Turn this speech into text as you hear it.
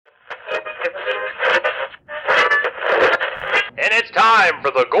time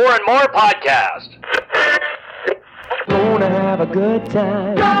for the Gore and More podcast. Gonna have a good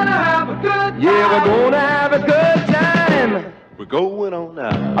time. Gonna have a good time. Yeah, we're gonna have a good time. We're going on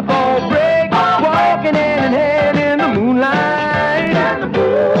now. A ball break, walking hand in hand in the moonlight.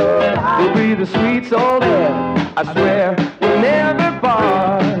 We'll be the sweet soul there. I swear we'll never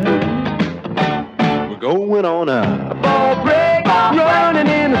part. We're going on now. A ball break, running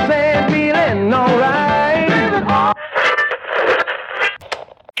in the sand, feeling alright.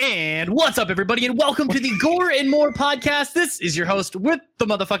 And what's up, everybody, and welcome to the Gore and More podcast. This is your host with the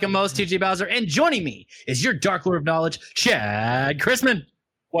motherfucking most, TJ Bowser, and joining me is your Dark Lord of Knowledge, Chad Chrisman.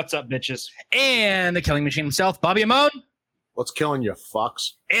 What's up, bitches? And the killing machine himself, Bobby Amone. What's killing you,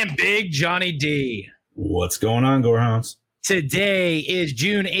 fucks? And Big Johnny D. What's going on, Gorehounds? Today is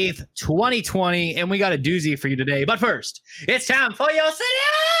June 8th, 2020, and we got a doozy for you today. But first, it's time for your Celeste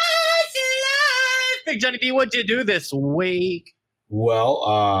Life. Big Johnny D, what'd you do this week? Well,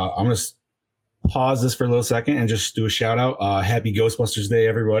 I'm going to pause this for a little second and just do a shout out. Happy Ghostbusters Day,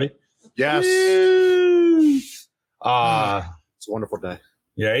 everybody. Yes. It's It's a wonderful day.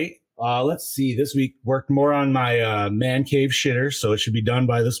 Right? Let's see. This week worked more on my man cave shitter, so it should be done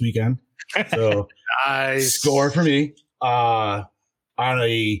by this weekend. So Nice. score for me. On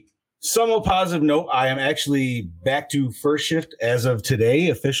a somewhat positive note, I am actually back to first shift as of today,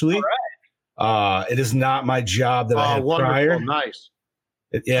 officially. All right. It is not my job that I had wonderful. prior. Nice.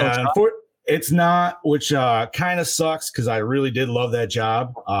 It's not, which kind of sucks because I really did love that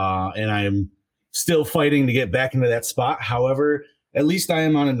job, and I am still fighting to get back into that spot. However, at least I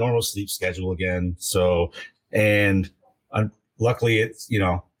am on a normal sleep schedule again. So, and luckily, it's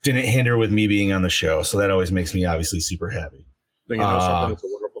didn't hinder with me being on the show, so that always makes me obviously super happy. Think you know something? It's a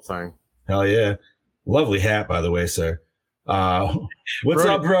wonderful thing. Hell yeah, lovely hat by the way, sir. What's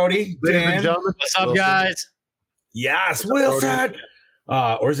up, Brody? Ladies and Dan? gentlemen, What's up, guys? Yes, Wilson.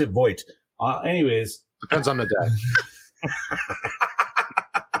 Or is it Voight? Anyways. depends on the day.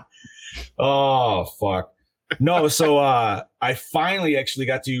 Oh, fuck. No, so I finally actually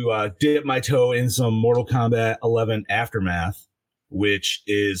got to dip my toe in some Mortal Kombat 11 Aftermath, which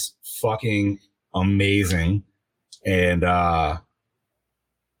is fucking amazing. And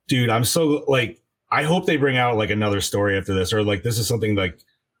dude, I'm so I hope they bring out another story after this, or this is something that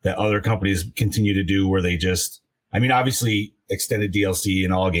other companies continue to do where they just, obviously extended DLC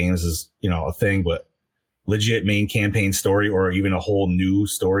in all games is, a thing, but legit main campaign story or even a whole new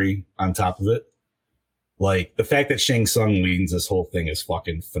story on top of it. The fact that Shang Tsung leads this whole thing is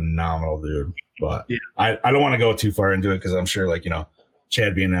fucking phenomenal, dude. But yeah. I don't want to go too far into it because I'm sure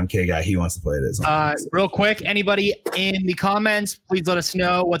Chad being an MK guy, he wants to play this. Real quick, anybody in the comments, please let us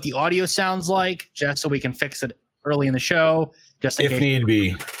know what the audio sounds like, just so we can fix it early in the show, just in if case. need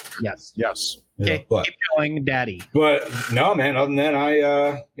be. Yes. Yeah, Okay, keep going, Daddy. But no, man. Other than that,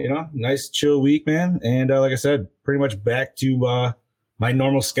 I nice chill week, man. And like I said, pretty much back to my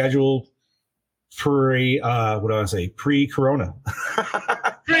normal schedule pre-corona.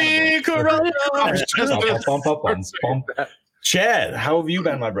 Pre-corona. Chad, how have you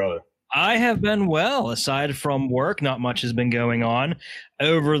been, my brother? I have been well. Aside from work, not much has been going on.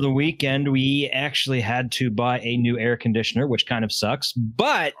 Over the weekend, we actually had to buy a new air conditioner, which kind of sucks.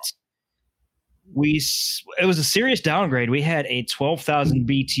 But it was a serious downgrade. We had a 12,000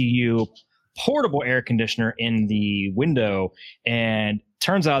 BTU portable air conditioner in the window, and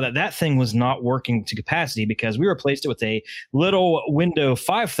turns out that thing was not working to capacity because we replaced it with a little window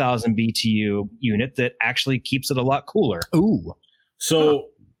 5,000 BTU unit that actually keeps it a lot cooler. Ooh. So,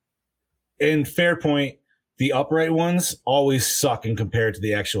 in fair point, the upright ones always suck in compared to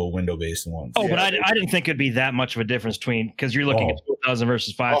the actual window-based ones. Oh, yeah. But I didn't think it'd be that much of a difference because you're looking at 12,000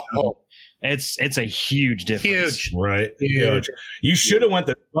 versus 5,000. It's a huge difference. Huge. Right? Huge. You should have went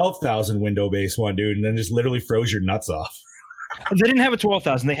the 12,000 window-based one, dude, and then just literally froze your nuts off. They didn't have a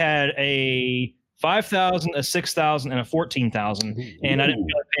 12,000. They had a 5,000, a 6,000, and a 14,000. And I didn't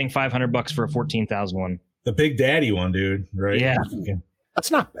feel like paying $500 for a 14,000 one. The Big Daddy one, dude. Right? Yeah. That's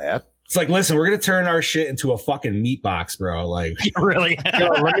not bad. It's listen, we're gonna turn our shit into a fucking meat box, bro. Really? Yo,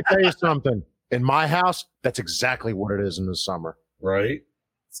 let me tell you something. In my house, that's exactly what it is in the summer. Right?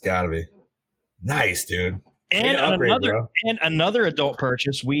 It's gotta be nice, dude. And another adult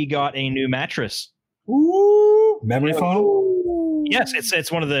purchase, we got a new mattress. Ooh, memory foam. Yes,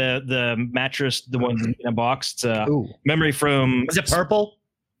 it's one of the mattress, the ones in a box. It's memory foam. Is it purple?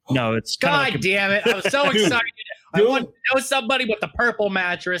 No, it's God damn it! I was so excited. I want to know somebody with the purple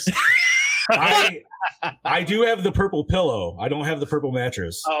mattress. I do have the purple pillow. I don't have the purple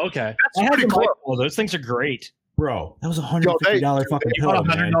mattress. Oh, okay. I have them all. Those things are great. Bro, that was $150 fucking pillow.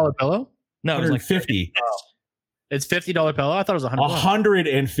 $100 pillow? No, it was like $150. It's $50 pillow. I thought it was $100.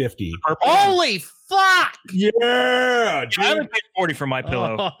 150. Holy fuck! Yeah, I haven't paid 40 for my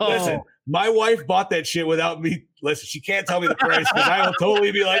pillow. Oh. Listen, my wife bought that shit without me. Listen, she can't tell me the price because I will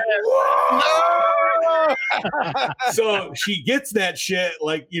totally be like, whoa! So she gets that shit,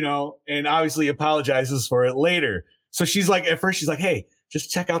 like, you know, and obviously apologizes for it later. So she's like, at first, she's like, hey,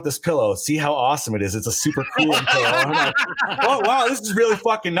 just check out this pillow. See how awesome it is. It's a super cool pillow. I'm like, oh, wow, this is really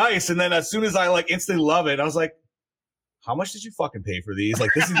fucking nice. And then as soon as I like instantly love it, I was like, how much did you fucking pay for these?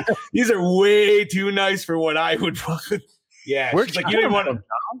 Like, these are way too nice for what I would fucking. Yeah. Where'd She's you like, you get didn't them want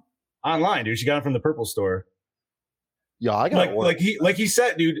them online, dude. She got them from the Purple store. Yeah, I got Like he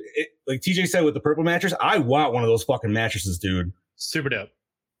said, dude, like TJ said with the Purple mattress, I want one of those fucking mattresses, dude. Super dope.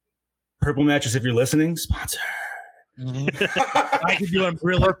 Purple mattress, if you're listening, sponsor. I could do a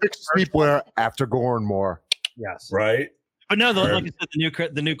really perfect sleepwear after Gore & More. yes. Right? But no, like I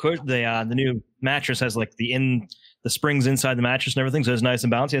said, the new mattress has like the springs inside the mattress and everything, so it's nice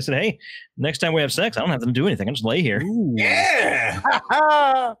and bouncy. I said, hey, next time we have sex, I don't have to do anything. I just lay here. Ooh. Yeah.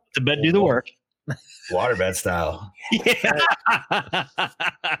 The bed do the work. Waterbed style. Yeah.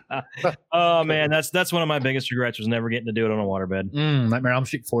 Oh man, that's one of my biggest regrets was never getting to do it on a waterbed. Nightmare on Elm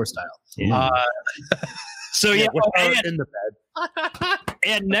Street 4 style. Yeah. So yeah, In the bed.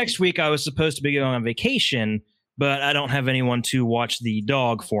 and next week I was supposed to be going on vacation, but I don't have anyone to watch the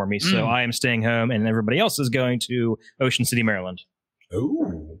dog for me, so I am staying home, and everybody else is going to Ocean City, Maryland.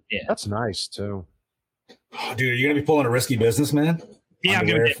 Ooh. That's nice too. Oh, dude, are you going to be pulling a risky business, man? Yeah, I'm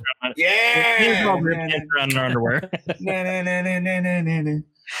Underwear. going to Yeah. around in our underwear.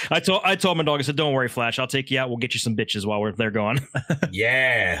 I told my dog, I said, don't worry, Flash, I'll take you out. We'll get you some bitches while they're gone.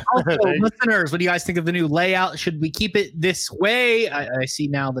 Yeah. Also, listeners, what do you guys think of the new layout? Should we keep it this way? I see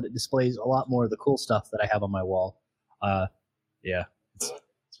now that it displays a lot more of the cool stuff that I have on my wall. Yeah, it's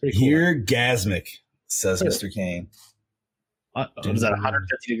pretty cool. Orgasmic, says Mr. Kane. Was that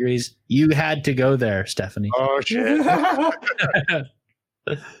 150 degrees? You had to go there, Stephanie. Oh shit!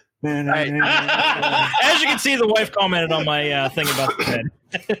 As you can see, the wife commented on my thing about the bed.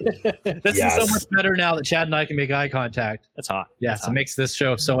 This is so much better now that Chad and I can make eye contact. That's hot. Yes, it makes this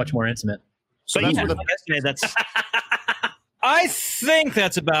show so much more intimate. So that's yeah, what that's I think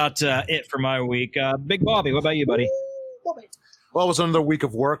that's about it for my week. Big Bobby, what about you, buddy? Well, it was another week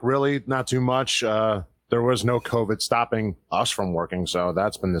of work. Really, not too much. There was no COVID stopping us from working, so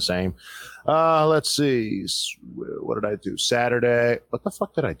that's been the same. Let's see. What did I do Saturday? What the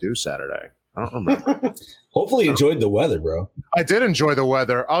fuck did I do Saturday? I don't remember. Hopefully you enjoyed the weather, bro. I did enjoy the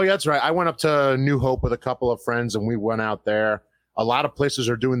weather. Oh, yeah, that's right. I went up to New Hope with a couple of friends, and we went out there. A lot of places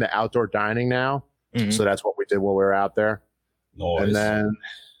are doing the outdoor dining now, so that's what we did while we were out there. Nice. And then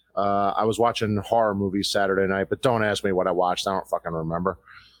I was watching horror movies Saturday night, but don't ask me what I watched. I don't fucking remember.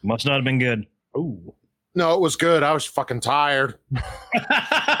 Must not have been good. Ooh. No, it was good. I was fucking tired.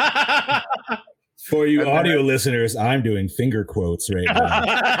 For you And then- audio listeners, I'm doing finger quotes right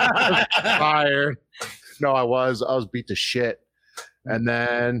now. Tired. No, I was beat to shit. And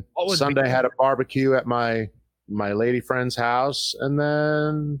then What was Sunday had a barbecue at my lady friend's house, and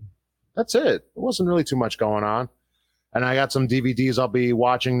then that's it. It wasn't really too much going on. And I got some DVDs I'll be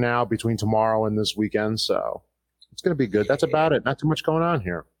watching now between tomorrow and this weekend, so it's gonna be good. That's about it. Not too much going on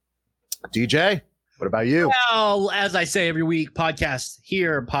here. DJ, what about you? Well, as I say every week, podcast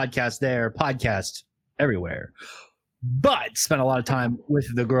here, podcast there, podcast everywhere. But spent a lot of time with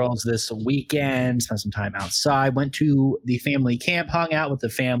the girls this weekend, spent some time outside, went to the family camp, hung out with the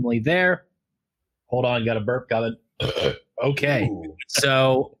family there. Hold on, got a burp coming. Okay. Ooh.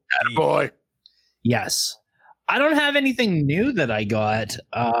 So, Boy. yes. I don't have anything new that I got.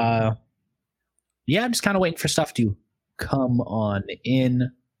 Yeah, I'm just kind of waiting for stuff to come on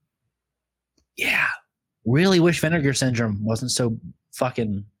in. Yeah. Really wish Vinegar Syndrome wasn't so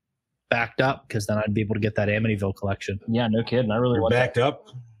fucking backed up, because then I'd be able to get that Amityville collection. Yeah, no kidding. I really You're want backed up.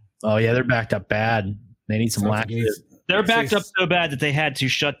 Oh, yeah, they're backed up bad. They need some Sounds lax. like you need- They're backed up so bad that they had to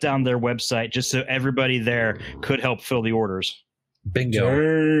shut down their website just so everybody there could help fill the orders.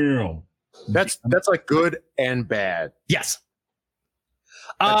 Bingo. Damn. That's like good and bad. Yes.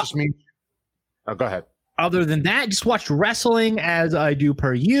 That just means. Oh, go ahead. Other than that, just watched wrestling as I do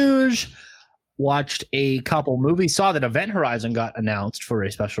per usual. Watched a couple movies. Saw that Event Horizon got announced for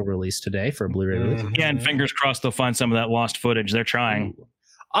a special release today for a Blu-ray release. Yeah, and fingers crossed they'll find some of that lost footage. They're trying.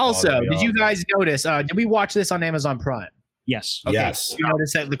 Also, that'd be did you awesome. guys notice? Did we watch this on Amazon Prime? Yes. Okay. Yes. You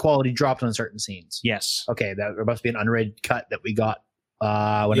notice that the quality dropped on certain scenes. Yes. Okay, there must be an unrated cut that we got.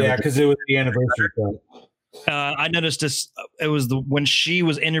 Yeah, because it was the anniversary. I noticed this. It was when she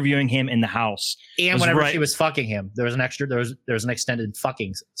was interviewing him in the house. and was whenever right. she was fucking him, there was an extended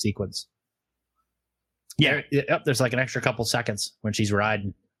fucking sequence. Yeah. Yep. There's like an extra couple seconds when she's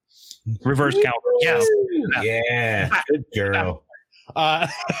riding. Reverse cowgirl. Yes. Yeah. Good girl.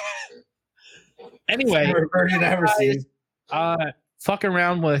 Anyway, Never seen. fucking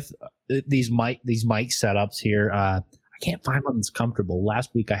around with these mic setups here. I can't find one that's comfortable.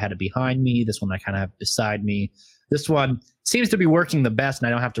 Last week I had it behind me. This one I kind of have beside me. This one seems to be working the best, and I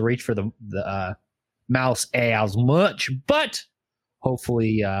don't have to reach for the mouse as much. But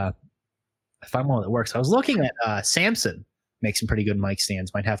hopefully, I find one that works. I was looking at Samson. Make some pretty good mic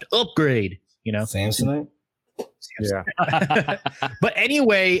stands. Might have to upgrade. Samsonite. Yeah. But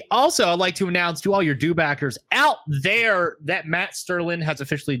anyway, also I'd like to announce to all your do-backers out there that Matt Sterling has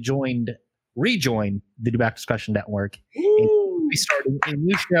officially rejoined the Do-Back Discussion Network. We'll be starting a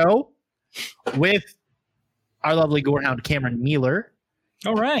new show with our lovely gorehound Cameron Mealer.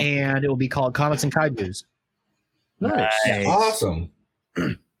 All right. And it will be called Comics and Kaijus. Nice. Awesome.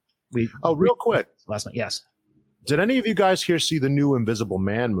 Real quick. Last night, yes. Did any of you guys here see the new Invisible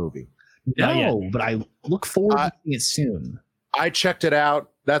Man movie? No, but I look forward to seeing it soon. I checked it out.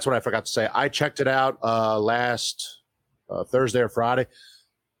 That's what I forgot to say. I checked it out last Thursday or Friday.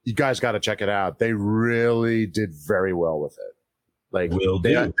 You guys got to check it out. They really did very well with it. Like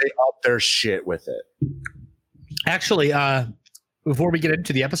they upped their shit with it. Actually, before we get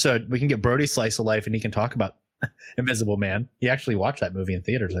into the episode, we can get Brody slice of life, and he can talk about Invisible Man. He actually watched that movie in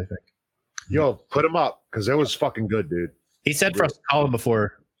theaters, I think. Yo, put him up because it was fucking good, dude. He said for us to call him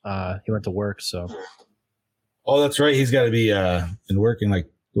before he went to work. So, oh, that's right. He's got to be been working like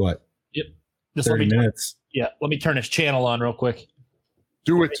what? Yep. Just 30 minutes. Let me turn his channel on real quick.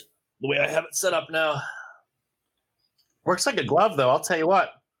 Do it. The way I have it set up now. Works like a glove, though. I'll tell you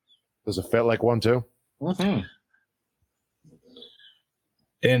what. Does it fit like one too? Mm-hmm.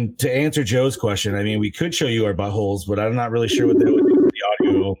 And to answer Joe's question, I mean, we could show you our buttholes, but I'm not really sure what that would do with the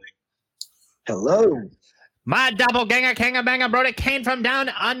audio only. Hello. My doppelganger, Kanga Banger Brody came from down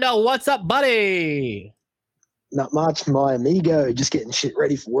under. What's up, buddy? Not much, my amigo. Just getting shit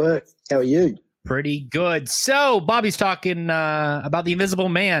ready for work. How are you? Pretty good. So, Bobby's talking about The Invisible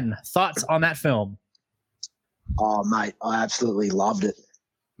Man. Thoughts on that film? Oh, mate, I absolutely loved it.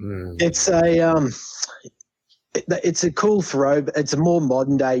 Mm. It's a cool throw. It's a more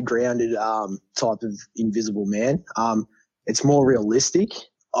modern day grounded type of Invisible Man. It's more realistic.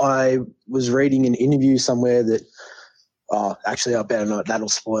 I was reading an interview somewhere that, actually I better not, that'll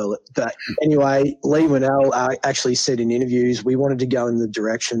spoil it. But anyway, Lee Winnell actually said in interviews, we wanted to go in the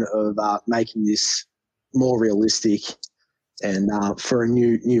direction of making this more realistic and for a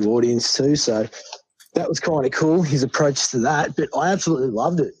new audience too. So that was kind of cool, his approach to that. But I absolutely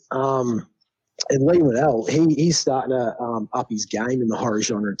loved it. And Lee Winnell, he's starting to up his game in the horror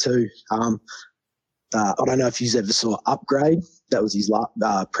genre too. I don't know if you ever saw Upgrade. That was his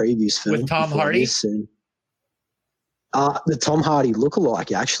previous film. With Tom Hardy? The Tom Hardy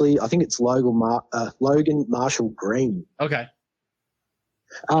lookalike, actually. I think it's Logan Marshall Green. Okay.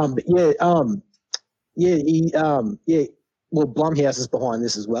 But well, Blumhouse is behind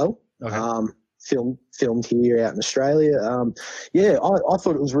this as well. Okay. Filmed here out in Australia. I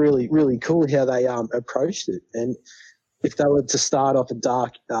thought it was really, really cool how they approached it. And if they were to start off a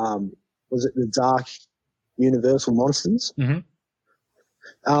dark, was it the Dark Universal Monsters? Mm-hmm.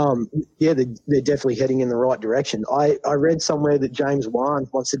 They're definitely heading in the right direction. I read somewhere that James Wan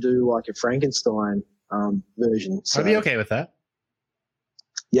wants to do like a Frankenstein version. So, I'd be okay with that.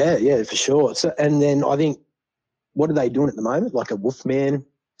 Yeah, for sure. So, and then I think, what are they doing at the moment? Like a Wolfman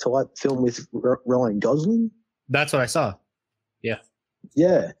type film with Ryan Gosling? That's what I saw. Yeah.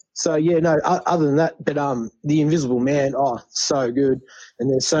 Yeah. So, other than that, but The Invisible Man, so good. And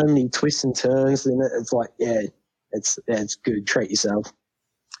there's so many twists and turns in it. It's like, it's good. Treat yourself.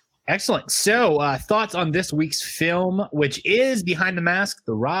 Excellent. So, thoughts on this week's film, which is Behind the Mask,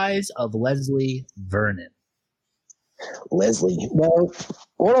 The Rise of Leslie Vernon. Leslie. Well,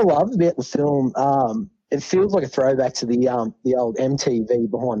 what I loved about the film, it feels like a throwback to the old MTV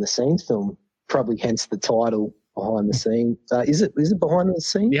behind the scenes film, probably hence the title Behind the Scene. Is it Behind the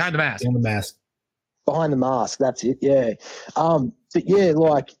Scene? Behind the Mask. Behind the Mask. Behind the Mask, that's it, yeah. But yeah,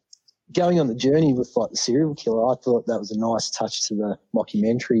 like going on the journey with like the serial killer, I thought that was a nice touch to the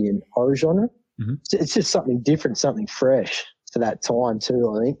mockumentary and horror genre. Mm-hmm. It's just something different, something fresh for that time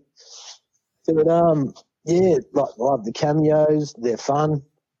too, I think. But I love the cameos, they're fun.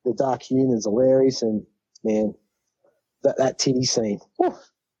 The dark humor's hilarious, and man, that titty scene. Whew,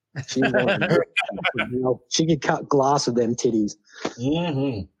 she could cut glass with them titties.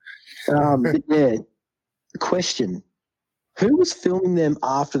 Mm-hmm. But yeah, question: who was filming them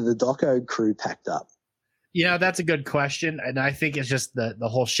after the doco crew packed up? That's a good question. And I think it's just the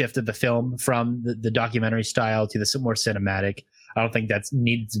whole shift of the film from the documentary style to the more cinematic. I don't think that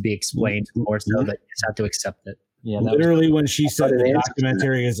needs to be explained more so that you just have to accept it. Yeah, literally when she said the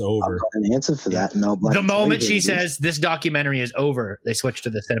documentary is over. I've got an answer for that. And the moment she says this documentary is over, they switch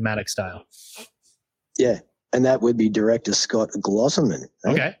to the cinematic style. Yeah, and that would be director Scott Glosserman.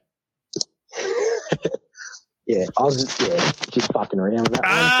 Eh? Okay. Yeah, I was just fucking around with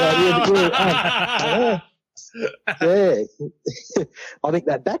that one. Yeah. I think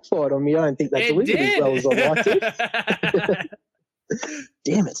that backfired on me. I don't think that delivered as well as I liked it.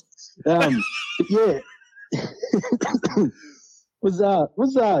 Damn it. Yeah. was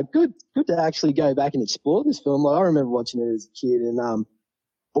good to actually go back and explore this film. Like, I remember watching it as a kid, and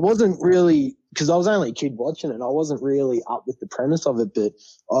I wasn't really, because I was only a kid watching it, I wasn't really up with the premise of it, but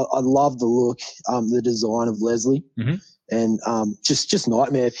I love the look, the design of Leslie, and just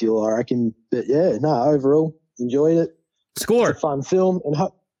nightmare fuel, I reckon. But yeah, no, overall enjoyed it. Score. It's a fun film, and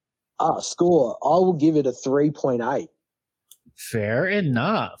score. I will give it a 3.8. Fair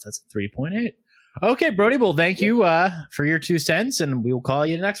enough. That's a 3.8. Okay, Brody. Well, thank you for your 2 cents, and we will call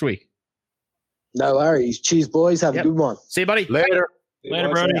you next week. No worries. Cheers, boys. Have a good one. See you, buddy. Later. Later,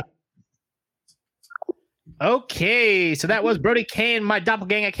 Brody. Okay, so that was Brody Kane, my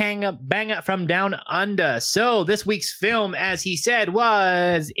doppelganger banger from down under. So this week's film, as he said,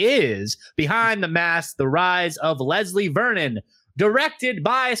 is Behind the Mask: The Rise of Leslie Vernon, directed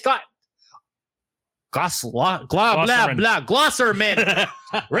by Scott Glosserman,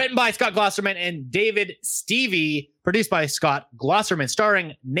 written by Scott Glosserman and David Stevie, produced by Scott Glosserman,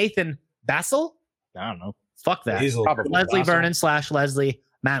 starring Nathan Bassel. I don't know. Fuck that. Probably Leslie Bassel. Vernon / Leslie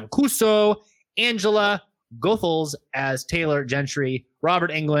Mancuso, Angela Goethals as Taylor Gentry,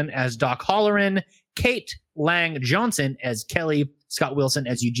 Robert Englund as Doc Halloran, Kate Lang Johnson as Kelly, Scott Wilson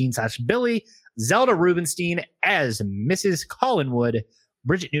as Eugene / Billy, Zelda Rubinstein as Mrs. Collinwood,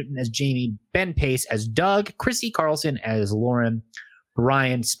 Bridget Newton as Jamie, Ben Pace as Doug, Chrissy Carlson as Lauren,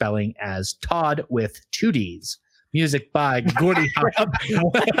 Brian Spelling as Todd with 2 Ds. Music by Gordy Harp. When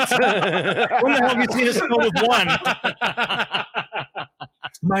the hell have you seen this film with one?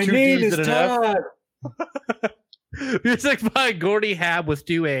 My 2 name Ds is and an F. Todd. Music by Gordy Hab with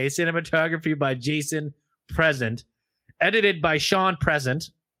 2 A's. Cinematography by Jason Present. Edited by Sean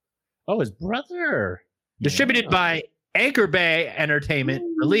Present. Oh, his brother. Distributed by Anchor Bay Entertainment.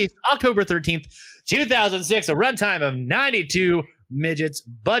 Released October 13th, 2006. A runtime of 92 midgets.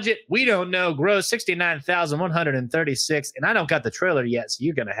 Budget, we don't know. Gross $69,136. And I don't got the trailer yet, so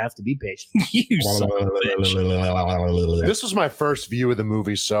you're going to have to be patient. You son of a bitch. This was my first view of the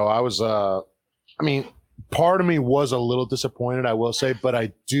movie, so I was part of me was a little disappointed, I will say, but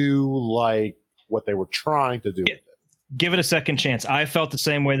I do like what they were trying to do with it. Give it a second chance. I felt the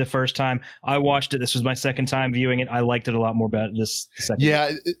same way the first time I watched it. This was my second time viewing it. I liked it a lot more better this second.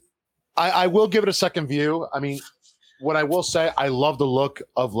 Yeah, I will give it a second view. I mean, what I will say, I love the look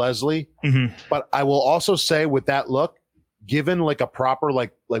of Leslie, but I will also say with that look, given like a proper,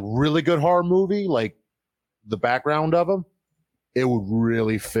 like really good horror movie, like the background of him, it would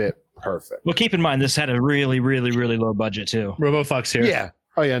really fit perfect. Well, keep in mind, this had a really, really, really low budget too. RoboFuck's here. Yeah.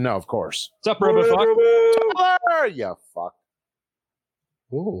 Oh yeah, no, of course. What's up, RoboFuck? Yeah, fuck.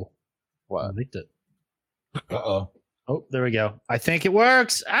 Ooh. What? I liked it. Uh-oh. Oh, there we go. I think it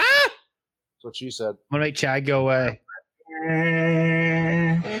works. Ah! That's what she said. I'm going to make Chad go away.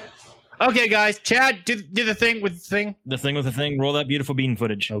 Okay, guys. Chad, do the thing with the thing. The thing with the thing. Roll that beautiful bean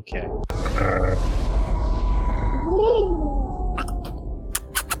footage. Okay.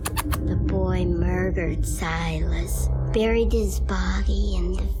 The boy murdered Silas, buried his body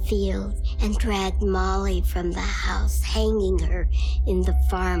in the field, and dragged Molly from the house, hanging her in the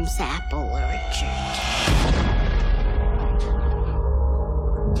farm's apple orchard.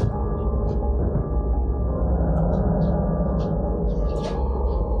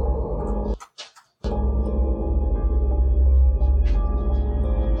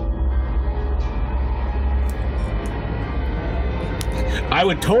 I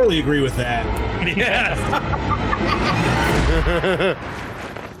would totally agree with that. Yeah.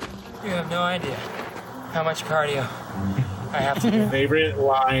 You have no idea how much cardio I have to do. Favorite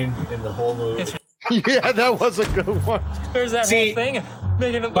line in the whole movie. Yeah, that was a good one. There's that See, whole thing.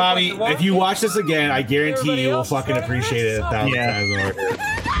 Making it look Bobby, like if you watch this again, I guarantee you will fucking appreciate it 1,000 times more.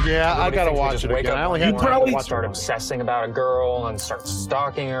 Yeah, I gotta watch it again. I only had probably to watch start it. obsessing about a girl and start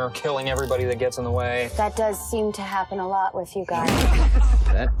stalking her, killing everybody that gets in the way. That does seem to happen a lot with you guys.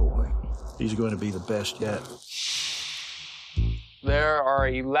 That boy, he's going to be the best yet. There are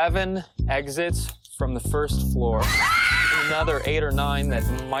 11 exits from the first floor. another 8 or 9 that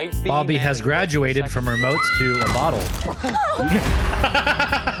might be. Bobby has graduated from remotes to a bottle.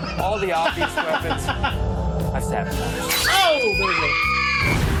 All the obvious weapons. I've sabotaged. Oh, there we go.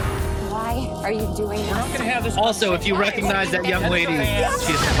 Why are you doing this? Also, if you recognize that young lady,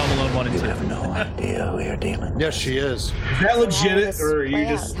 she's from Home Alone 1 and 2. We have no idea who you're dealing. Yes, she is. Is that legit, or are you play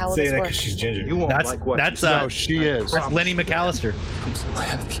just out? How will saying this that work? because she's ginger? You won't That's like what that's you No, she is. that's Lenny McAllister.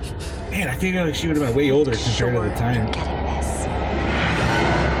 Man, I feel like she would have been way older compared to the time.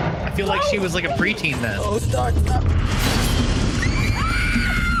 I feel like she was like a preteen then.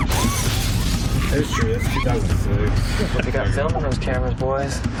 That's true. That's 2006. We got film on those cameras,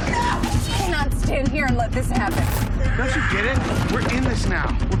 boys. Cannot stand here and let this happen. Don't you get it? We're in this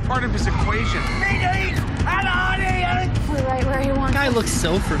now. We're part of this equation. We're right where you want. Guy looks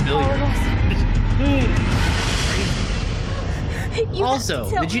so familiar.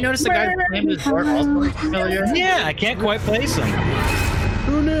 Also, did you notice the guy's name is Bart also looks familiar? Yeah, I can't quite place him.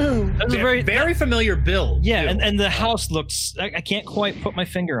 Who knew? That's a very familiar build. Yeah, too. and the house looks. I can't quite put my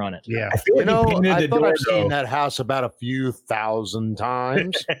finger on it. Yeah. I feel like he painted I the thought door, I've seen though. that house about a few thousand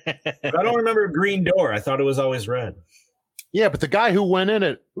times. But I don't remember a green door. I thought it was always red. Yeah, but the guy who went in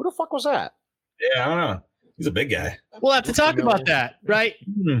it, who the fuck was that? Yeah, I don't know. He's a big guy. We'll have to talk about that, right?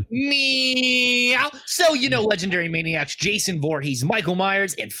 Hmm. Meow. So, you know, legendary maniacs Jason Voorhees, Michael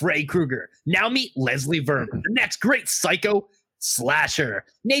Myers, and Freddy Krueger. Now meet Leslie Vernon, the next great psycho slasher.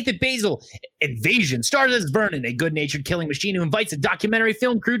 Nathan Basil, Invasion, stars as Vernon, a good-natured killing machine who invites a documentary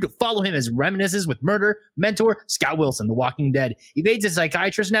film crew to follow him as reminisces with murder mentor Scott Wilson, The Walking Dead. Evades his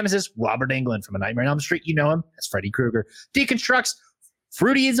psychiatrist nemesis Robert Englund from A Nightmare on Elm Street. You know him as Freddy Krueger. Deconstructs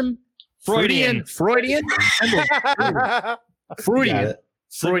Freudian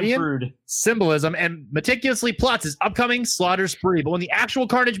symbolism and meticulously plots his upcoming slaughter spree. But when the actual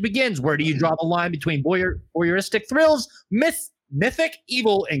carnage begins, where do you draw the line between voyeuristic thrills, mythic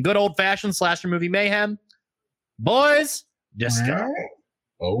evil, and good old-fashioned slasher movie mayhem? Boys, disco.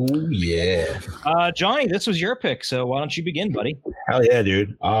 Oh, yeah. Johnny, this was your pick, so why don't you begin, buddy? Hell yeah,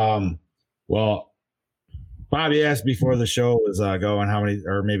 dude. Well, Bobby asked before the show was going how many,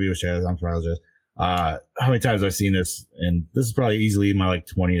 or maybe it was Chaz, I'm apologize. How many times I've seen this, and this is probably easily my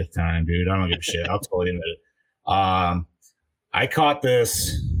 20th time, dude. I don't give a shit. I'll totally admit it. I caught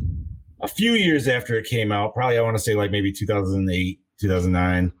this a few years after it came out, probably I want to say maybe 2008,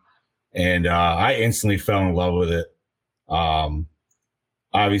 2009, and I instantly fell in love with it.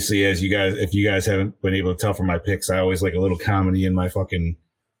 Obviously, if you guys haven't been able to tell from my picks, I always like a little comedy in my fucking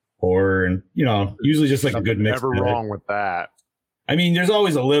horror, and usually just like a good mix. Never wrong with that. I mean, there's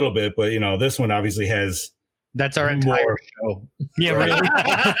always a little bit, but this one obviously has. That's our entire show. Yeah, really.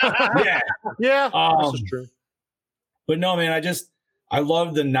 Yeah. This is true. But no, man, I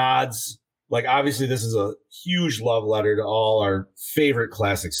love the nods. Like, obviously, this is a huge love letter to all our favorite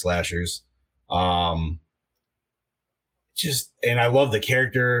classic slashers. And I love the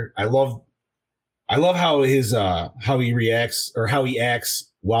character. I love how how he reacts or how he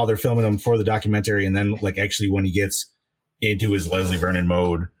acts while they're filming him for the documentary, and then actually when he gets into his Leslie Vernon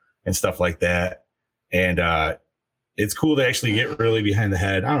mode and stuff like that. And it's cool to actually get really behind the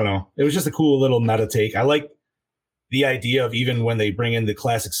head. I don't know. It was just a cool little meta take. I like the idea of even when they bring in the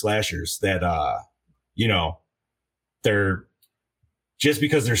classic slashers that, they're just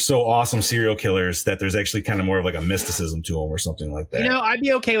because they're so awesome serial killers that there's actually kind of more of a mysticism to them or something like that. I'd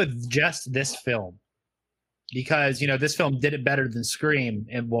be okay with just this film because, this film did it better than Scream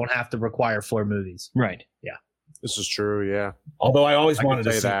and won't have to require 4 movies. Right. Yeah. This is true. Yeah. Although I always wanted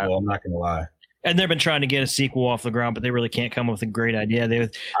a say sequel, that. I'm not going to lie. And they've been trying to get a sequel off the ground, but they really can't come up with a great idea. They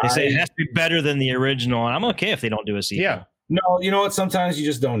say it has to be better than the original, and I'm okay if they don't do a sequel. Yeah. No, you know what? Sometimes you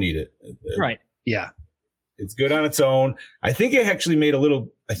just don't need it. Right. Yeah. It's good on its own. I think it actually made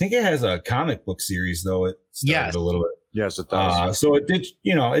I think it has a comic book series, though. It started a little bit. Yes, it does. So it did,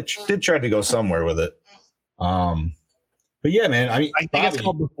 it did try to go somewhere with it. But yeah, man. I mean, I think it's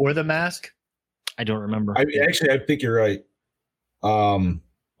called Before the Mask. I don't remember. I think you're right.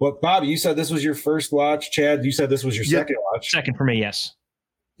 But Bobby, you said this was your first watch. Chad, you said this was your second watch. Second for me, yes.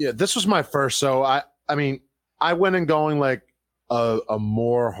 Yeah, this was my first. So I mean, I went in going a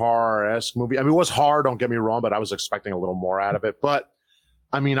more horror-esque movie. I mean, it was horror, don't get me wrong, but I was expecting a little more out of it. But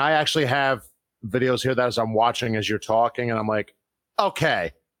I mean, I actually have videos here that as I'm watching as you're talking, and I'm like,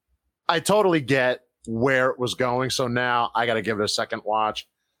 okay, I totally get where it was going. So now I got to give it a second watch.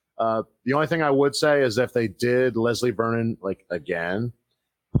 The only thing I would say is if they did Leslie Vernon again,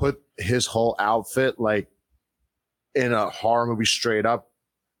 put his whole outfit in a horror movie straight up,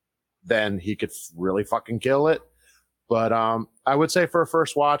 then he could really fucking kill it. But I would say for a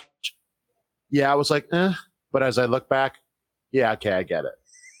first watch, yeah, I was like, eh. But as I look back, Yeah, okay, I get it.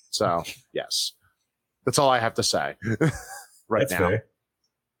 So, yes. That's all I have to say right That's now. fair.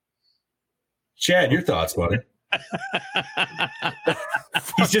 Chad, your thoughts, buddy?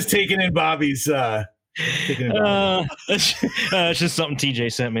 He's just taking in Bobby's. It's just something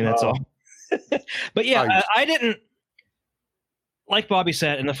TJ sent me. That's all. But yeah, I didn't. Like Bobby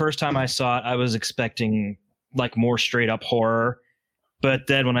said, and the first time I saw it, I was expecting like more straight up horror. But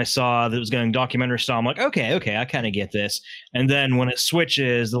then when I saw that it was going documentary style, I'm like, okay, I kind of get this. And then when it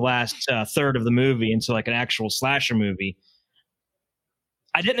switches the last third of the movie into like an actual slasher movie,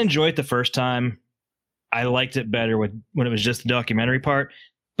 I didn't enjoy it the first time. I liked it better when it was just the documentary part.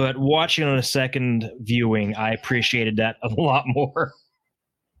 But watching it on a second viewing, I appreciated that a lot more.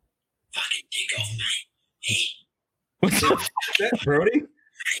 Fucking take off my What's Is that Brody?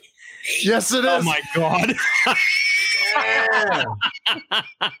 Yes, it is. Oh my God.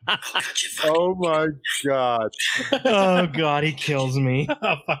 Oh my God. Oh God, he kills me.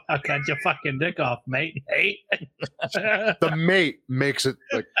 I got your fucking dick off, mate. Hey. The mate makes it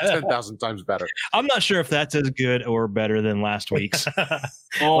like 10,000 times better. I'm not sure if that's as good or better than last week's.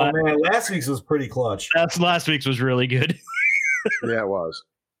 Oh man, last week's was pretty clutch. Last week's was really good. Yeah, it was.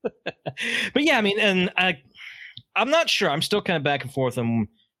 But yeah, I mean, and I'm not sure. I'm still kind of back and forth on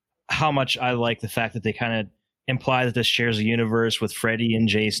how much I like the fact that they kind of imply that this shares a universe with Freddy and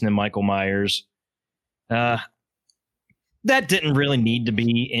Jason and Michael Myers. That didn't really need to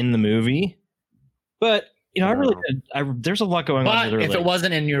be in the movie, but you know, I really did. There's a lot going on. But if it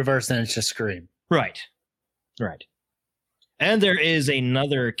wasn't in universe, then it's just Scream. Right. And there is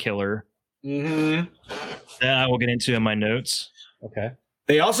another killer that I will get into in my notes. Okay.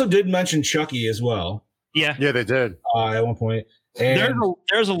 They also did mention Chucky as well. Yeah, they did at one point. And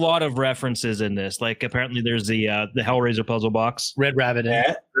there's a lot of references in this. Like apparently there's the Hellraiser puzzle box. Red Rabbit Inn.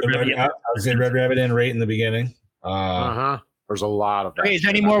 I was in Red Rabbit Inn right in the beginning. There's a lot of that. Okay, is there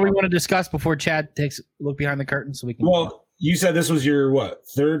any more we want to discuss before Chad takes a look behind the curtain so we can? Well, you said this was your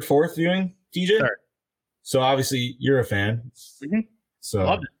third, fourth viewing, TJ? Third. So obviously you're a fan. Mm-hmm. So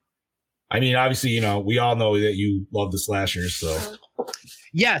Loved it. I mean, obviously, you know, we all know that you love the slashers. So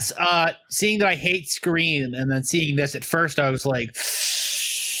yes, seeing that I hate Scream and then seeing this at first, I was like,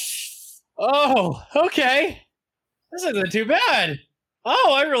 "Oh, okay, this isn't too bad.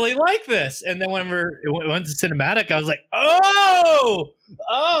 Oh, I really like this." And then whenever it went to cinematic, I was like, "Oh,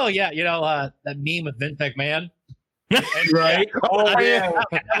 yeah, you know that meme with Vince McMahon." Right? Oh yeah,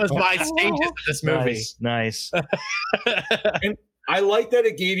 that was my stages of this movie. Nice. And I like that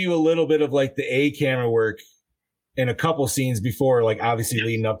it gave you a little bit of like the A camera work in a couple scenes before, like obviously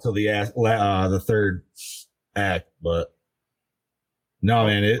leading up to the third act. But no,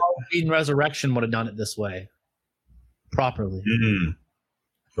 man, Eden Resurrection would have done it this way properly,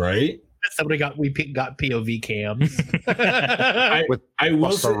 right? Somebody got POV cams. I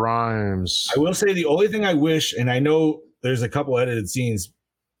will say, Rhymes. I will say the only thing I wish, and I know there's a couple edited scenes,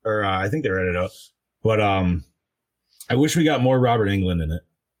 or I think they're edited out, but I wish we got more Robert Englund in it.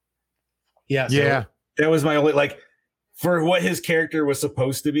 Yeah. So that was my only, like, for what his character was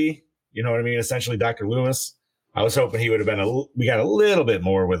supposed to be, you know what I mean? Essentially Dr. Loomis. I was hoping he would have been we got a little bit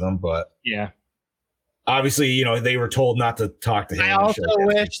more with him, but yeah. Obviously, you know, they were told not to talk to him. I also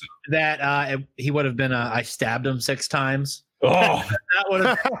wish that he would have been I stabbed him 6 times. Oh, that would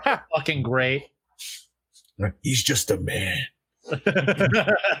have been fucking great. He's just a man.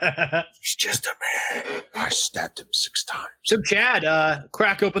 He's just a man. I stabbed him 6 times. So, Chad,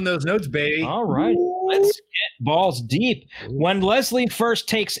 crack open those notes, baby. All right. Let's get balls deep. When Leslie first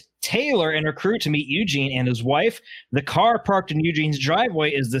takes Taylor and her crew to meet Eugene and his wife, the car parked in Eugene's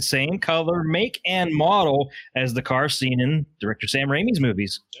driveway is the same color, make, and model as the car seen in director Sam Raimi's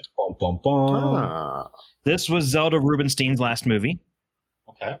movies. Bum, bum, bum. This was Zelda Rubinstein's last movie.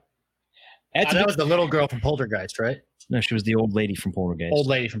 Okay. That was the little girl from Poltergeist, right? No, she was the old lady from Poltergeist. Old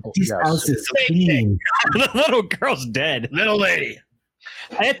lady from Poltergeist. This house is clean. The little girl's dead. Little lady.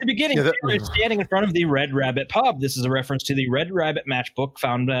 At the beginning, Taylor is standing in front of the Red Rabbit pub. This is a reference to the Red Rabbit matchbook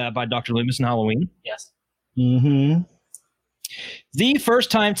found by Dr. Loomis in Halloween. Yes. Mm-hmm. The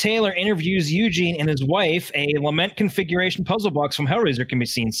first time Taylor interviews Eugene and his wife, a lament configuration puzzle box from Hellraiser can be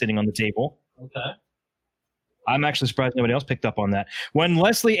seen sitting on the table. Okay. I'm actually surprised nobody else picked up on that. When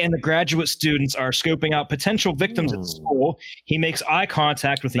Leslie and the graduate students are scoping out potential victims at school, he makes eye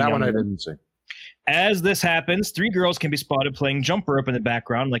contact with the young one. I woman. didn't see. As this happens, 3 girls can be spotted playing jump rope in the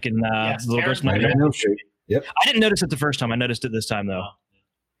background, like in Little Girls Nightmare. Yep. I didn't notice it the first time. I noticed it this time, though.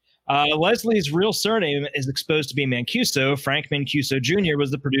 Leslie's real surname is exposed to be Mancuso. Frank Mancuso Jr. was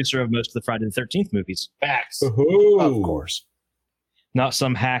the producer of most of the Friday the 13th movies. Facts. Ooh. Of course. Not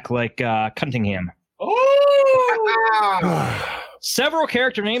some hack like Cunningham. Oh! Several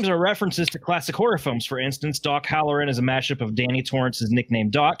character names are references to classic horror films. For instance, Doc Halloran is a mashup of Danny Torrance's nickname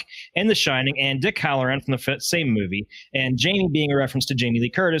Doc in The Shining and Dick Halloran from the same movie, and Jamie being a reference to Jamie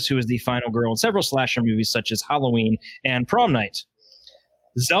Lee Curtis, who is the final girl in several slasher movies such as Halloween and Prom Night.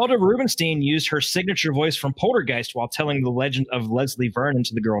 Zelda Rubinstein used her signature voice from Poltergeist while telling the legend of Leslie Vernon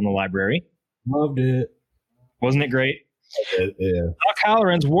to the girl in the library. Loved it. Wasn't it great? Yeah. Doc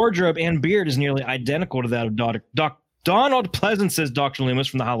Halloran's wardrobe and beard is nearly identical to that of Donald Pleasance's Dr. Loomis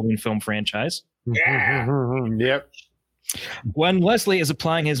from the Halloween film franchise. Yep. When Leslie is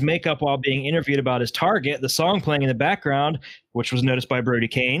applying his makeup while being interviewed about his target, the song playing in the background, which was noticed by Brody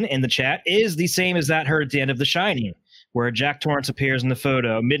Kane in the chat, is the same as that heard at the end of The Shining, where Jack Torrance appears in the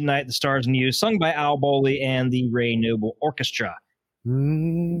photo. Midnight, the Stars and You, sung by Al Bowley and the Ray Noble Orchestra.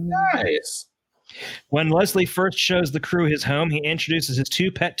 Nice. When Leslie first shows the crew his home, he introduces his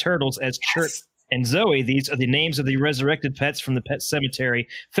two pet turtles as Church and Zoe. These are the names of the resurrected pets from the Pet Sematary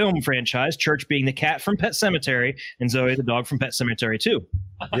film franchise, Church being the cat from Pet Sematary and Zoe the dog from Pet Sematary 2.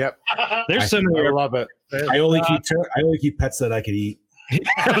 Yep. There's so many. I love it. I only keep pets that I could eat.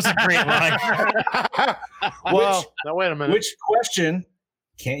 That was a great line. Well, now wait a minute. Which question,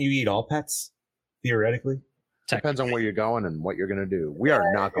 can't you eat all pets, theoretically? Depends on where you're going and what you're going to do. We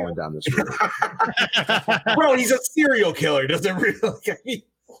are not going down this road. Bro, he's a serial killer. Doesn't really...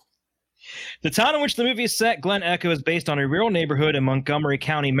 The town in which the movie is set, Glen Echo, is based on a real neighborhood in Montgomery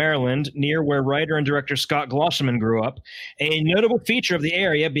County, Maryland, near where writer and director Scott Glosserman grew up. A notable feature of the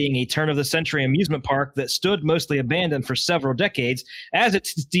area being a turn-of-the-century amusement park that stood mostly abandoned for several decades as it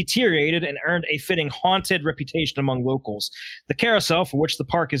deteriorated and earned a fitting haunted reputation among locals. The carousel, for which the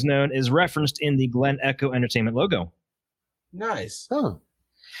park is known, is referenced in the Glen Echo Entertainment logo. Nice. Huh.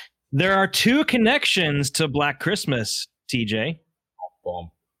 There are two connections to Black Christmas, TJ.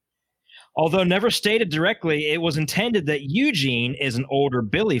 Boom. Although never stated directly, it was intended that Eugene is an older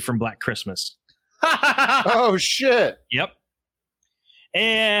Billy from Black Christmas. Oh, shit. Yep.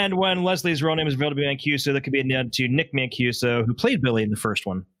 And when Leslie's real name is revealed to be Mancuso, that could be a nod to Nick Mancuso, who played Billy in the first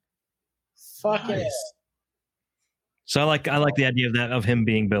one. Fuck it. So I like the idea of him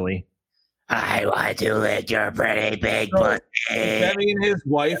being Billy. I want to lick your pretty big pussy. That mean his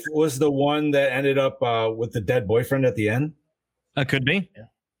wife was the one that ended up with the dead boyfriend at the end? Could be. Yeah.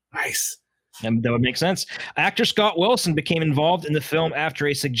 Nice. And that would make sense. Actor Scott Wilson became involved in the film after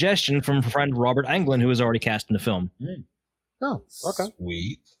a suggestion from friend Robert Englund, who was already cast in the film. Oh, okay.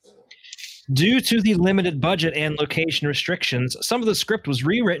 Sweet. Due to the limited budget and location restrictions, some of the script was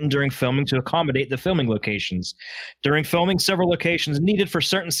rewritten during filming to accommodate the filming locations. During filming, several locations needed for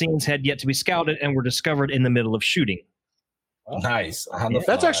certain scenes had yet to be scouted and were discovered in the middle of shooting. Nice.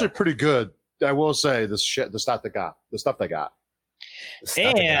 That's actually pretty good. I will say the stuff they got.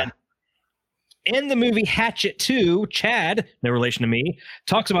 And in the movie Hatchet 2, Chad, no relation to me,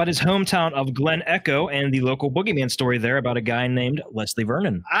 talks about his hometown of Glen Echo and the local boogeyman story there about a guy named Leslie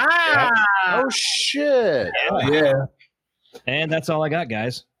Vernon. Oh, shit. Yeah. And that's all I got,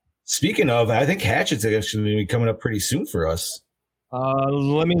 guys. Speaking of, I think Hatchet's actually going to be coming up pretty soon for us.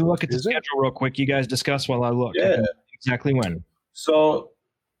 Let me look at the schedule real quick. You guys discuss while I look. Yeah. Exactly when. So,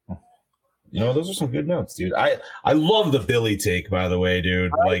 those are some good notes, dude. I love the Billy take, by the way,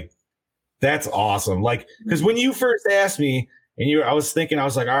 dude. Like, that's awesome. Like, because when you first asked me, and I was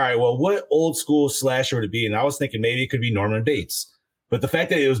like, all right, well, what old school slasher would it be? And I was thinking maybe it could be Norman Bates. But the fact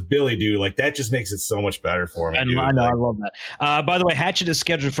that it was Billy, dude, like that just makes it so much better for me. I know, I love that. By the way, Hatchet is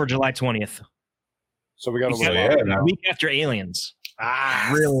scheduled for July 20th. So we got a week after Aliens.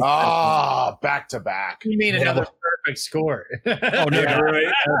 Really? Oh, back to back. You mean another perfect score? Oh no,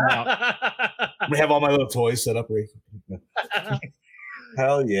 right. I'm gonna have all my little toys set up.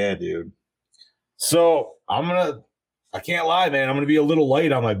 Hell yeah, dude. So I can't lie, man. I'm gonna be a little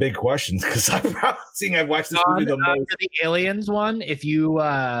light on my big questions because I've watched this movie the most. For the Aliens one, if you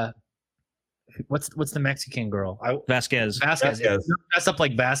what's the Mexican girl? Vasquez. Mess up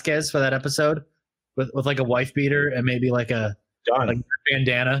like Vasquez for that episode with like a wife beater and maybe like a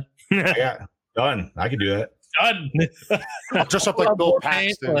bandana. Yeah, done. I can do that. Done. Just up like Bill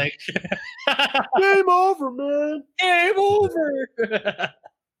Paxton. Like, game over, man. Game over.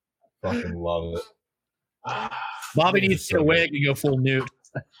 Fucking love it. Bobby needs to get a wig and go full nude.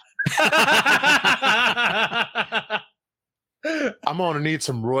 I'm gonna need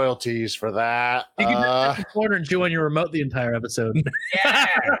some royalties for that. You can just sit in the corner and chew on your remote the entire episode. Yeah.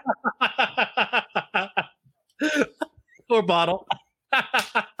 Or bottle.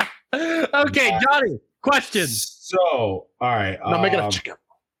 Okay, Johnny. Questions. So, all right. Now make it a chicken.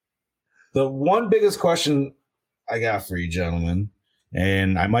 The one biggest question I got for you, gentlemen,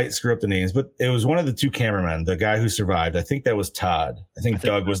 and I might screw up the names, but it was one of the two cameramen, the guy who survived. I think that was Todd. I think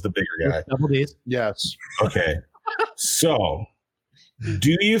Doug was the bigger guy. Double D's. Yes. Okay. So,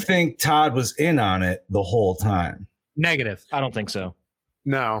 do you think Todd was in on it the whole time? Negative. I don't think so.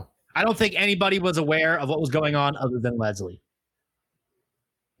 No. I don't think anybody was aware of what was going on other than Leslie.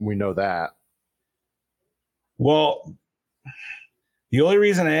 We know that. Well, the only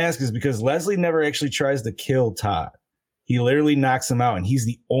reason I ask is because Leslie never actually tries to kill Todd. He literally knocks him out, and he's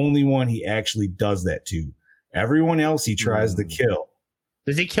the only one he actually does that to. Everyone else he tries to kill.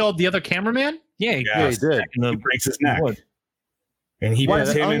 Does he kill the other cameraman? Yeah, he did. He breaks his neck. And he Why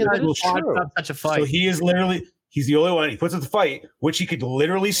puts is him in such a fight? So he is literally, he's the only one. He puts up the fight, which he could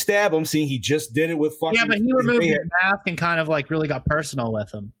literally stab him, seeing he just did it with fucking. Yeah, but he removed his mask and kind of like really got personal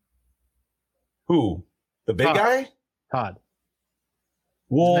with him. Who? The big guy? Todd.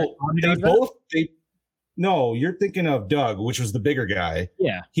 Well, no, you're thinking of Doug, which was the bigger guy.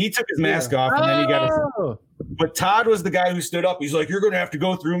 Yeah. He took his mask off and then he got but Todd was the guy who stood up. He's like, you're going to have to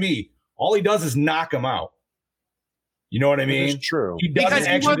go through me. All he does is knock him out. You know what I mean? It's true. He doesn't Because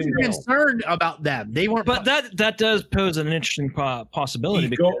he actually wasn't concerned about them. They weren't. But that does pose an interesting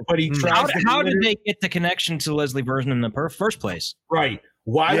possibility. But he tries to how did they get the connection to Leslie Version in the first place? Right.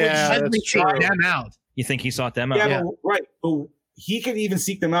 Why would Leslie sought them out? You think he sought them out? Yeah, but, right. But he could even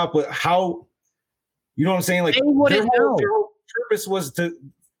seek them out, but how? You know what I'm saying? Like They wouldn't know. their whole purpose was to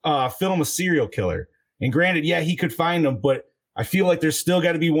film a serial killer. And granted, yeah, he could find them, but I feel like there's still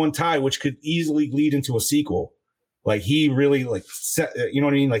got to be one tie, which could easily lead into a sequel. Like he really set, you know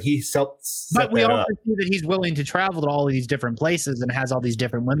what I mean? Like he set But we that also up. see that he's willing to travel to all of these different places and has all these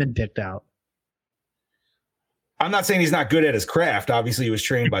different women picked out. I'm not saying he's not good at his craft. Obviously, he was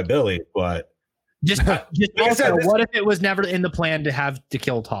trained by Billy, but Just Like I also, said, what if it was never in the plan to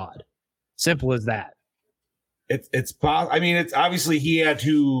kill Todd? Simple as that. it's I mean, it's obviously he had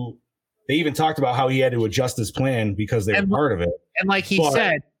to. They even talked about how he had to adjust his plan because they were part of it. And like he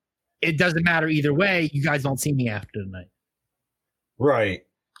said, it doesn't matter either way. You guys don't see me after tonight. Right.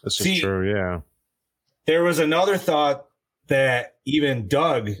 This is true, yeah. There was another thought that even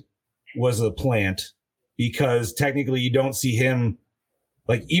Doug was a plant because technically you don't see him,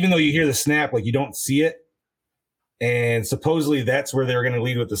 like, even though you hear the snap, like, you don't see it. And supposedly that's where they're going to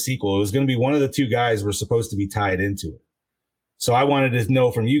lead with the sequel. It was going to be one of the two guys were supposed to be tied into it. So I wanted to know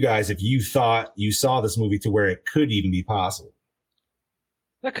from you guys if you thought you saw this movie to where it could even be possible.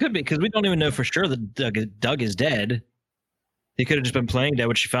 That could be, because we don't even know for sure that Doug is dead. He could have just been playing dead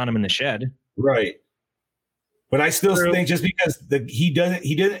when she found him in the shed. Right. But I still think just because he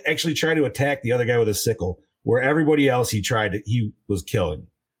didn't actually try to attack the other guy with a sickle, where everybody else he was killing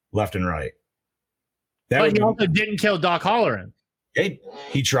left and right. But he also didn't kill Doc Holleran.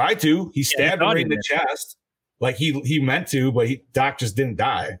 He tried to. He stabbed him right in the chest. Like he meant to, but Doc just didn't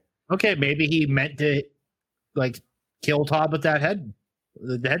die. Okay, maybe he meant to like kill Todd with that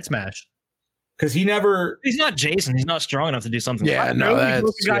the head smash. Because he's not Jason. He's not strong enough to do something. Yeah, like no, that.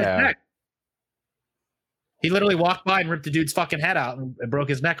 that's He literally walked by and ripped the dude's fucking head out and broke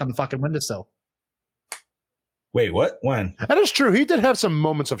his neck on the fucking windowsill. Wait, what? When? That is true. He did have some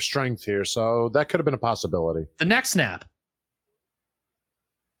moments of strength here, so that could have been a possibility. The neck snap.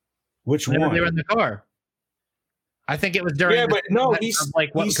 Which Whenever one? they were in the car. I think it was during. Yeah, but no,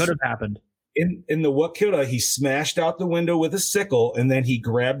 what could have happened. In the What Coulda, he smashed out the window with a sickle, and then he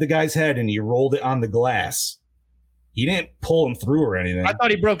grabbed the guy's head and he rolled it on the glass. He didn't pull him through or anything. I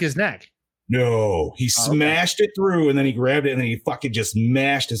thought he broke his neck. No, he smashed it through, and then he grabbed it, and then he fucking just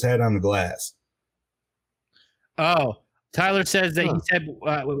mashed his head on the glass. Oh, Tyler says that he said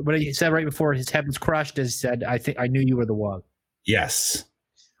what he said right before his head was crushed. Is said, I knew you were the one. Yes.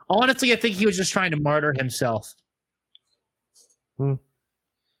 Honestly, I think he was just trying to martyr himself.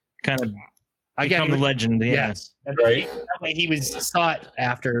 Kind of become the legend. Yeah. Yes. Right. That way he was sought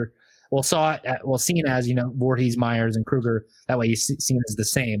after. Seen as, Voorhees, Myers, and Krueger. That way he's seen as the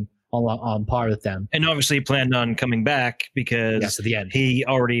same on par with them. And obviously he planned on coming back because at the end he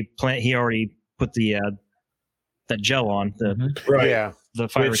already put the that gel on the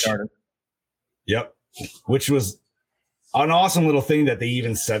fire retardant. Yep. Which was an awesome little thing that they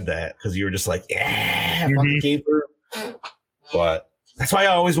even said that, because you were just like, yeah, fucking came through. But that's why I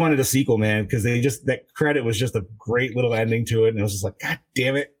always wanted a sequel, man, because that credit was just a great little ending to it, and it was just like, God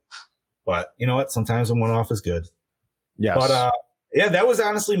damn it. But you know what? Sometimes a one-off is good. Yes. But yeah, that was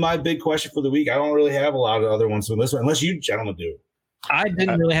honestly my big question for the week. I don't really have a lot of other ones from this one, unless you gentlemen do. I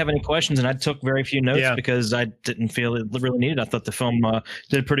didn't really have any questions, and I took very few notes because I didn't feel it really needed. I thought the film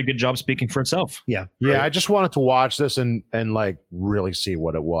did a pretty good job speaking for itself. Yeah. Yeah, right. I just wanted to watch this and like really see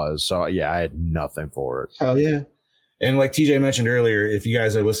what it was. So yeah, I had nothing for it. Oh yeah. And like TJ mentioned earlier, if you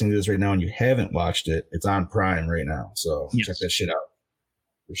guys are listening to this right now and you haven't watched it, it's on Prime right now. So check that shit out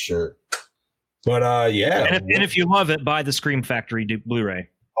for sure. But yeah. And if you love it, buy the Scream Factory Blu-ray.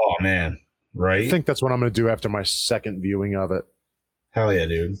 Oh man. Right. I think that's what I'm going to do after my second viewing of it. Hell yeah,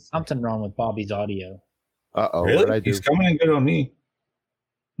 dude. Something wrong with Bobby's audio. Uh-oh. Really? What did I do? He's coming in good on me.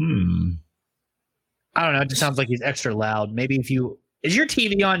 I don't know. It just sounds like he's extra loud. Maybe if you... Is your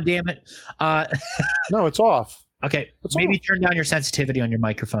TV on, damn it? No, it's off. Okay. Maybe turn down your sensitivity on your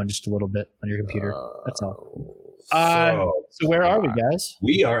microphone just a little bit on your computer. That's all. So where are we, guys?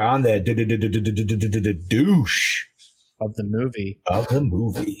 We are on the douche of the movie.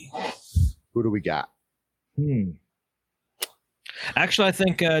 Who do we got? Actually, I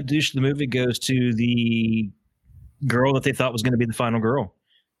think douche of the movie goes to the girl that they thought was going to be the final girl.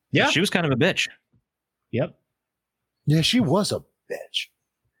 Yeah. She was kind of a bitch. Yep. Yeah, she was a bitch.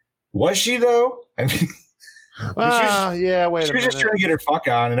 Was she though? I mean, yeah, wait she was just trying to get her fuck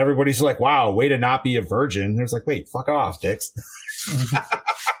on, and everybody's like, wow, way to not be a virgin. There's like, wait, fuck off, dicks.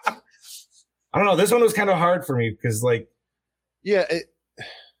 I don't know. This one was kind of hard for me because, like, yeah,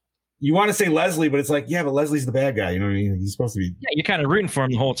 you want to say Leslie, but it's like, yeah, but Leslie's the bad guy. You know what I mean? He's supposed to be. Yeah, you're kind of rooting for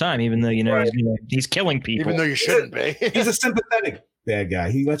him the whole time, even though he's killing people. Even though you shouldn't be. He's a sympathetic bad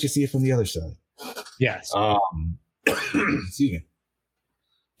guy. He lets you see it from the other side. Yes. Excuse me.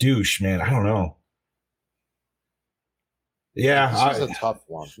 Douche, man. I don't know. Yeah, this is a tough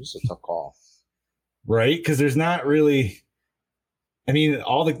one. This is a tough call, right? Because there's not really. I mean,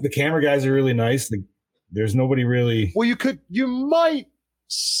 all the camera guys are really nice. There's nobody really. Well, you might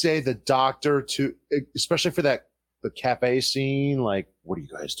say the doctor to, especially for the cafe scene. Like, what are you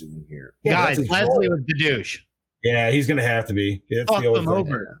guys doing here, guys? Leslie was the douche. Yeah, he's gonna have to be. It's Fuck the old them thing.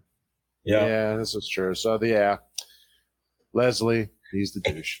 over. Yeah, this is true. So Leslie, he's the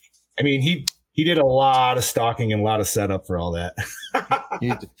douche. I mean, he did a lot of stalking and a lot of setup for all that.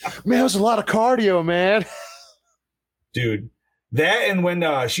 Man, it was a lot of cardio, man. Dude, that and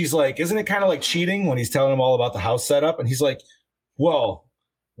when she's like, isn't it kind of like cheating when he's telling him all about the house setup? And he's like, well,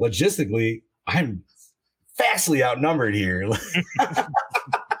 logistically, I'm vastly outnumbered here.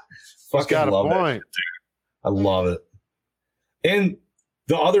 Fucking got a point. I love it. And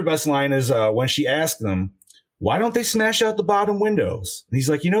the other best line is when she asked them, why don't they smash out the bottom windows? And he's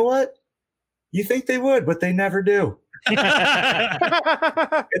like, you know what? You think they would, but they never do. It's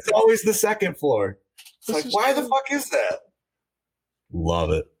always the second floor. It's like, why the fuck is that?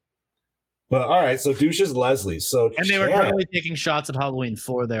 Love it. But all right, so douche is Leslie. So and they were probably taking shots at Halloween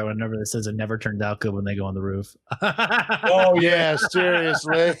 4 there whenever this says it never turned out good when they go on the roof. Oh yeah,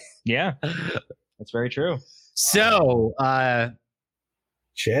 seriously. Yeah. That's very true. So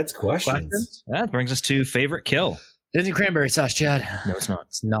Chad's questions. That brings us to favorite kill. Disney cranberry sauce, Chad. No, it's not.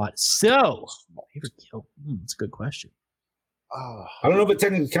 It's not. So favorite kill. That's a good question. I don't know if it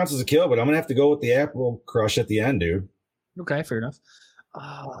technically counts as a kill, but I'm gonna have to go with the apple crush at the end, dude. Okay, fair enough.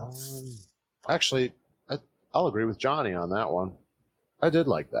 Actually, I'll agree with Johnny on that one. I did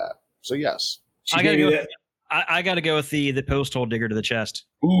like that. So yes, I gotta go with the post hole digger to the chest.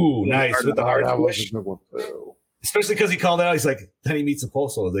 Ooh, nice with the hard that was push. a good one too. Especially because he called out. He's like, then he meets a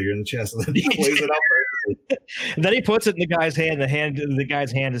post hole digger in the chest, and then he plays it up. And then he puts it in the guy's hand. The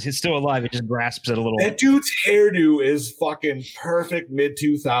guy's hand is still alive. It just grasps it a little. That dude's hairdo is fucking perfect mid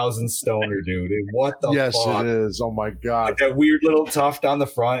 2000s stoner, dude. What the yes, fuck? it is. Oh my god, like that weird little tuft on the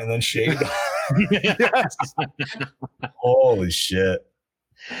front and then shaved. Holy shit!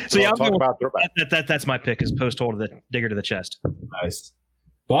 So yeah, that's my pick. Is post hole to the digger to the chest. Nice,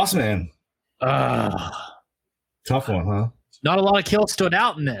 boss man. Tough one, huh? Not a lot of kills stood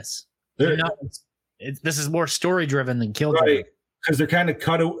out in this. This is more story driven than kill driven. Right, because they're kind of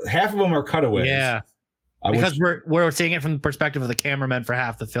half of them are cutaways. Yeah. Because we're seeing it from the perspective of the cameraman for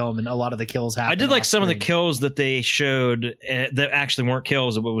half the film, and a lot of the kills happen. I did like some of the kills that they showed that actually weren't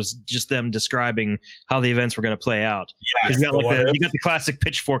kills. It was just them describing how the events were going to play out. Yeah, you got the classic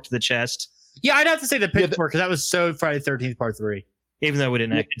pitchfork to the chest. Yeah, I'd have to say the pitchfork because that was so Friday the 13th Part 3. Even though we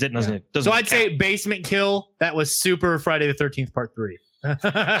didn't, it doesn't. So I'd say basement kill. That was super Friday the 13th Part 3.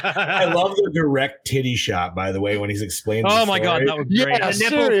 I love the direct titty shot, by the way, when he's explaining. Oh my god, that was great! Yeah, the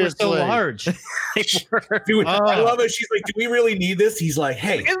nipples were so large. Dude, I love it. She's like, "Do we really need this?" He's like,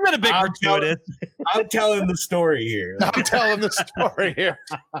 "Hey, isn't that a big gratuitous?" I'm telling the story here. I'm telling the story here.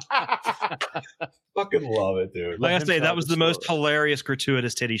 Fucking love it, dude. Like I say, that was the most hilarious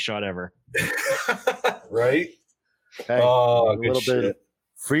gratuitous titty shot ever. Right? Hey, a little bit.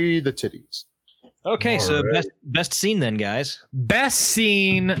 Free the titties. Okay, so right. best scene then, guys. Best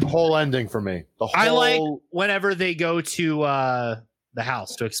scene. Whole ending for me. I like whenever they go to the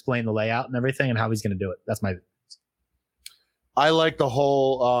house to explain the layout and everything and how he's going to do it. That's my. I like the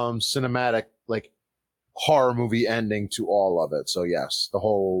whole cinematic, like horror movie ending to all of it. So yes, the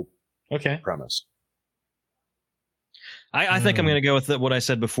whole premise. I think I'm going to go with what I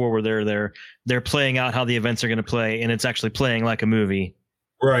said before, where they're playing out how the events are going to play, and it's actually playing like a movie.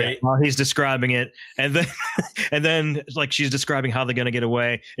 Right. While he's describing it, and then like she's describing how they're going to get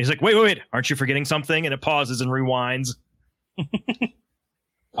away. And he's like, wait, aren't you forgetting something? And it pauses and rewinds.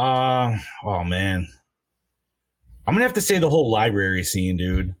 Oh man. I'm gonna have to say the whole library scene,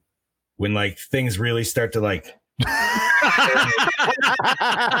 dude. When like things really start to like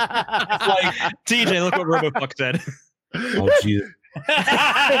TJ, look what RoboFuck said. Oh Jesus.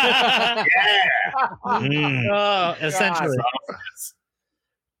 Yeah. Essentially.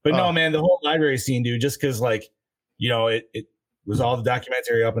 But no, man, the whole library scene, dude, just because like, it was all the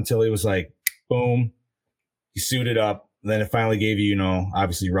documentary up until it was like, boom, he suited up. Then it finally gave you,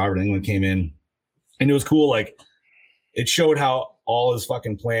 obviously Robert Englund came in, and it was cool. Like, it showed how all his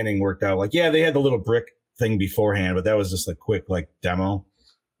fucking planning worked out. Like, yeah, they had the little brick thing beforehand, but that was just a quick like demo.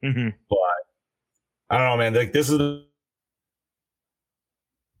 Mm-hmm. But I don't know, man. Like, this is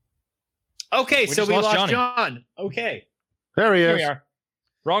okay. So we lost Johnny. John. Okay, there he is. Here we are.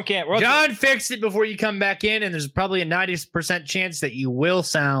 Wrong camp. John fixed it before you come back in, and there's probably a 90% chance that you will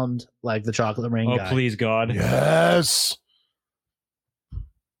sound like the Chocolate Rain guy. Oh, please, God. Yes.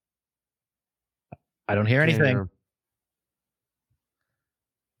 I don't hear anything.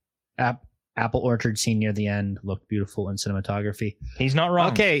 Apple Orchard scene near the end looked beautiful in cinematography. He's not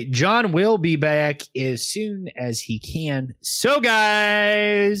wrong. Okay, John will be back as soon as he can. So,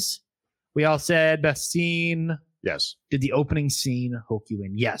 guys, we all said best scene. Yes. Did the opening scene hook you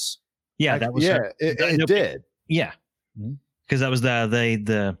in? Yes. Yeah, that was it did. Yeah, because that was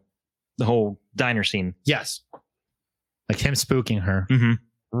the whole diner scene. Yes, like him spooking her.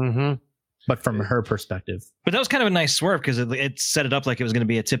 Mm-hmm. But from her perspective. But that was kind of a nice swerve because it set it up like it was going to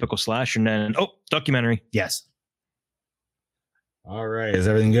be a typical slasher, and then documentary. Yes. all right. Is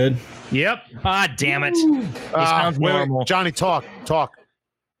everything good? Yep. Ah, damn it. He sounds normal. Johnny, talk.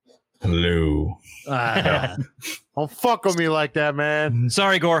 Hello. Don't fuck with me like that, man.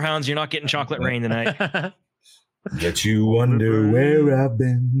 Sorry, Gorehounds, you're not getting Chocolate Rain tonight. Yet you wonder where I've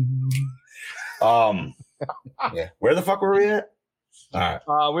been. Yeah. Where the fuck were we at? All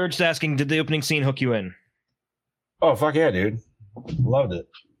right. We were just asking, did the opening scene hook you in? Oh, fuck yeah, dude. Loved it.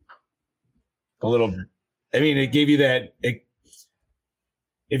 It gave you that.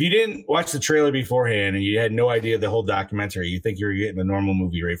 If you didn't watch the trailer beforehand and you had no idea the whole documentary, you think you were getting a normal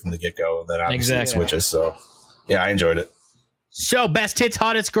movie right from the get-go. That obviously switches. So, yeah, I enjoyed it. So, best hits,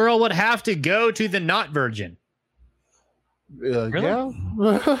 hottest girl would have to go to the not virgin. Really? Yeah.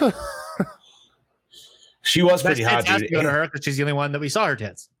 She was Best pretty hot, tits has dude. to go to her because she's the only one that we saw her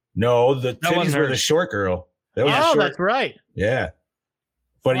tits. No, the titties wasn't were hers. the short girl. That was the Oh, short. that's right. Yeah.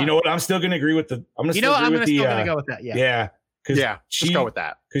 But you know what? I'm still going to agree with the. I'm still going with to go with that. Yeah. Yeah. Let's go with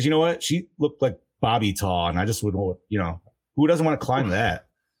that. Because you know what? She looked like Bobby Tall, and I just would, who doesn't want to climb that?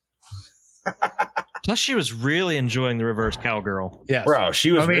 Plus, she was really enjoying the reverse cowgirl. Yeah, bro.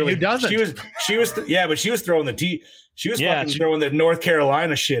 She was. who doesn't? She was. Yeah, but she was throwing the tea. She was throwing the North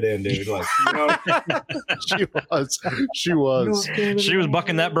Carolina shit in, dude. Like, She was. She was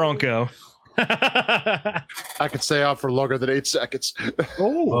bucking that Bronco. I could stay out for longer than 8 seconds.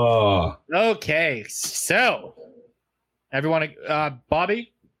 Oh. Okay, so everyone,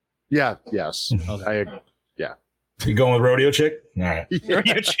 Bobby. Yeah. Yes. You going with Rodeo Chick? All right.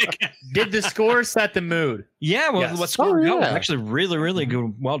 Rodeo Chick. Did the score set the mood? Yeah. Well, Yes. what score? Oh, No, yeah. actually, really, really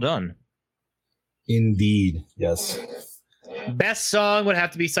good. Well done. Indeed. Yes. Best song would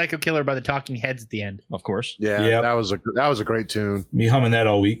have to be "Psycho Killer" by the Talking Heads at the end. Of course. Yeah. Yep. That was a great tune. Me humming that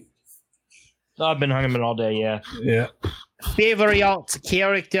all week. I've been humming it all day. Yeah. Yeah. Favorite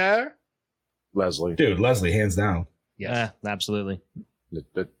character? Leslie. Dude, Leslie, hands down. Yeah. Absolutely.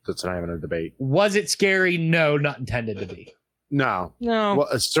 That's not even a debate. Was it scary? No, not intended to be. No. No. Well,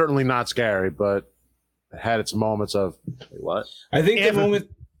 it's certainly not scary, but it had its moments of wait, what? I think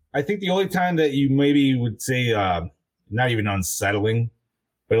the only time that you maybe would say not even unsettling,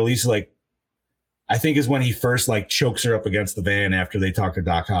 but at least like I think is when he first like chokes her up against the van after they talk to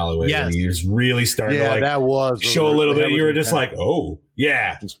Doc Holloway. Yes. And he was really starting to like that was show a little bit. You were just like, oh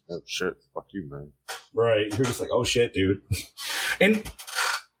yeah. Oh, shit, fuck you, man. Right. You're just like, oh shit, dude. And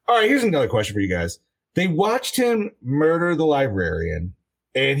all right, here's another question for you guys. They watched him murder the librarian,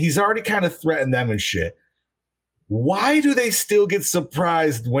 and he's already kind of threatened them and shit. Why do they still get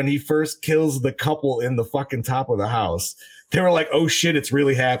surprised when he first kills the couple in the fucking top of the house? They were like, oh shit, it's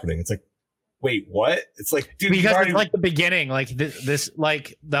really happening. It's like, wait, what? It's like, dude, Because it's like the beginning, like this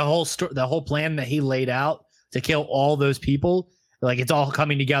like the whole plan that he laid out to kill all those people. Like it's all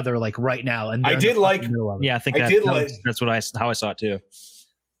coming together like right now. And I did like, yeah, I think that's how I saw it too.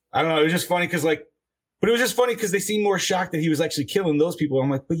 I don't know. It was just funny because but it was just funny because they seemed more shocked that he was actually killing those people. I'm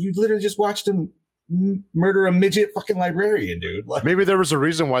like, but you literally just watched him murder a midget fucking librarian, dude. Like, maybe there was a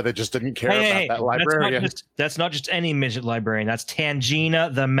reason why they just didn't care about that librarian. That's not just any midget librarian. That's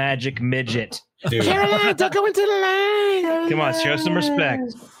Tangina the magic midget. Dude. Caroline, don't go into the line. Come on, show some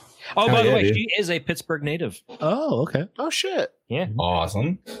respect. Oh, by the way, she is a Pittsburgh native. Oh, okay. Oh, shit. Yeah.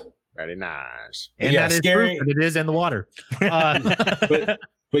 Awesome. Very nice. And that is scary. proof that it is in the water.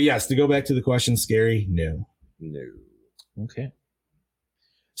 But yes, to go back to the question, scary? No. Okay.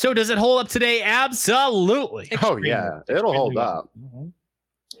 So does it hold up today? Absolutely. Oh, yeah. It'll hold up.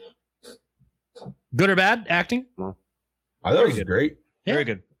 Good or bad acting? I thought it was great. Yeah. Very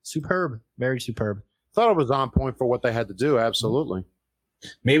good. Superb. Very superb. Thought it was on point for what they had to do. Absolutely.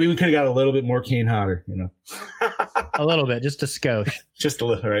 Maybe we could have got a little bit more Kane Hodder, A little bit, just a skosh. Just a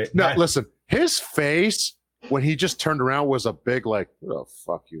little, right? No, listen, his face when he just turned around was a big like, what the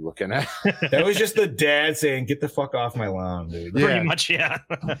fuck you looking at? That was just the dad saying, get the fuck off my lawn, dude. Pretty much, yeah.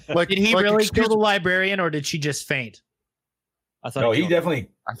 Like, did he really kill the librarian or did she just faint? I thought no, he definitely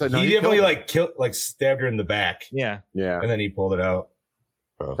stabbed her in the back. Yeah. And then he pulled it out.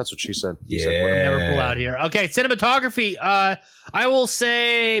 That's what she said. Never pull out here. Okay, cinematography. I will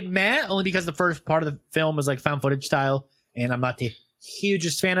say Matt, only because the first part of the film was like found footage style, and I'm not the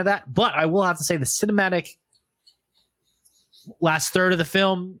hugest fan of that. But I will have to say the cinematic last third of the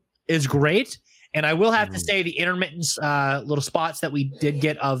film is great, and I will have to say the intermittent little spots that we did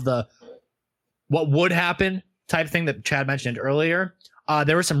get of the what would happen type thing that Chad mentioned earlier.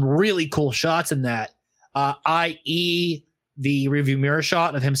 There were some really cool shots in that, i.e. the review mirror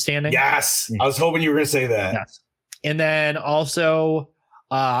shot of him standing. Yes. I was hoping you were going to say that. Yes. And then also,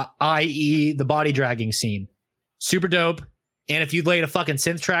 i.e. the body dragging scene. Super dope. And if you laid a fucking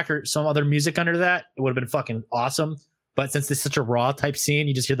synth track or some other music under that, it would have been fucking awesome. But since it's such a raw type scene,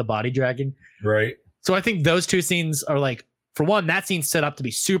 you just hear the body dragging. Right. So I think those two scenes are like, for one, that scene's set up to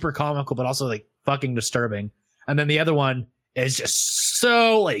be super comical, but also like fucking disturbing. And then the other one is just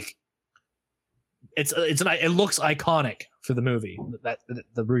so like, it looks iconic for the movie.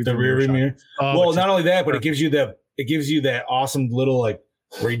 The rear mirror. Well, not only that, but it gives you that awesome little like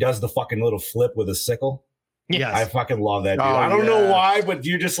where he does the fucking little flip with a sickle. Yes. I fucking love that, dude. I don't know why, but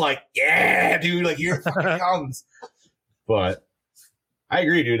you're just like, yeah, dude, like here it fucking comes. But I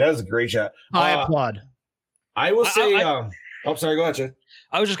agree, dude. That was a great shot. I applaud. I will say, sorry, go ahead, Chad.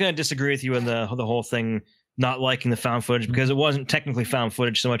 I was just going to disagree with you on the whole thing, not liking the found footage, because it wasn't technically found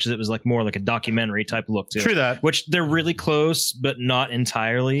footage so much as it was like more like a documentary type look to it. True that. Which they're really close, but not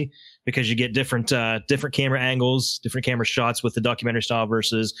entirely, because you get different camera angles, different camera shots with the documentary style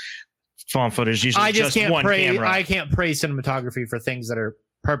versus found footage. Usually I just can't praise. camera. I can't praise cinematography for things that are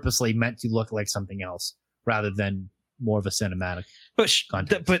purposely meant to look like something else rather than more of a cinematic. But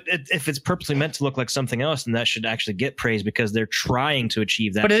if it's purposely meant to look like something else, then that should actually get praise because they're trying to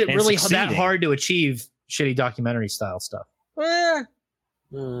achieve that. But it's really succeeding. that hard to achieve shitty documentary style stuff. I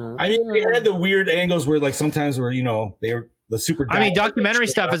mean, they had the weird angles where like sometimes where, they were the super. I mean, documentary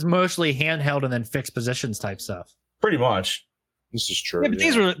stuff is mostly handheld and then fixed positions type stuff. Pretty much. This is true. Yeah, but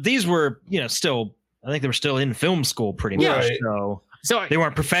these were still, I think they were still in film school pretty much. Right. So they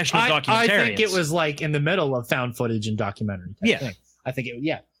weren't professional documentarians. I think it was like in the middle of found footage and documentary. Thing. I think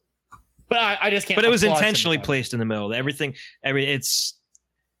but I just can't. But it was intentionally placed in the middle. It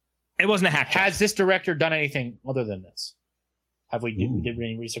wasn't a hack. Has this director done anything other than this? Have we did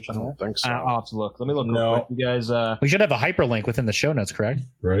any research on that? I don't think so. I'll have to look. Let me look. No, you guys. We should have a hyperlink within the show notes, correct?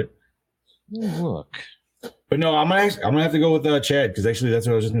 Right. Look. But no, I'm gonna have to go with Chad because actually that's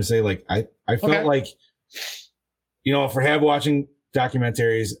what I was just gonna say. Like I felt like, for watching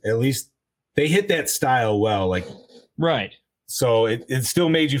documentaries, at least they hit that style well. Like right. So it still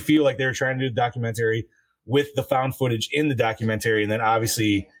made you feel like they were trying to do the documentary with the found footage in the documentary, and then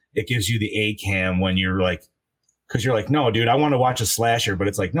obviously it gives you the A cam when you're like, because you're like, no, dude, I want to watch a slasher, but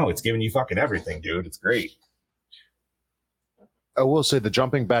it's like, no, it's giving you fucking everything, dude. It's great. I will say the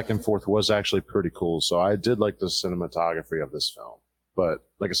jumping back and forth was actually pretty cool. So I did like the cinematography of this film. But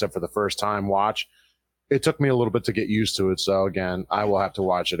like I said, for the first time watch, it took me a little bit to get used to it. So again, I will have to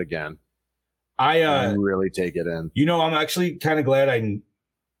watch it again. And really take it in. I'm actually kind of glad I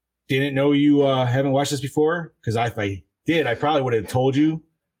didn't know you haven't watched this before. Because if I did, I probably would have told you.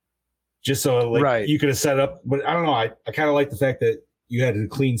 Just so you could have set up. But I don't know. I kind of like the fact that you had a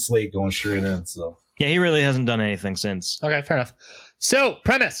clean slate going straight in. So yeah, he really hasn't done anything since. Okay, fair enough. So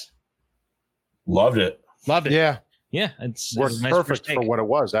premise. Loved it. Loved it. Yeah. Yeah, it's worked nice perfect for what it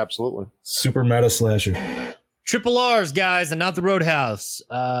was. Absolutely. Super meta slasher. Triple R's, guys, and not the Roadhouse.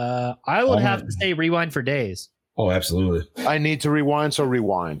 I would have to say Rewind for days. Oh, absolutely. I need to rewind, so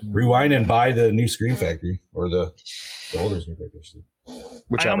rewind. Rewind and buy the new Scream Factory or the older Scream Factory.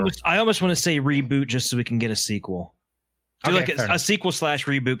 Whichever. I almost want to say reboot just so we can get a sequel. Do Okay, like a sequel /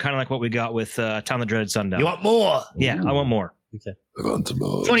 reboot, kind of like what we got with Town of Dreaded Sundown. You want more? Yeah, I want more. Okay.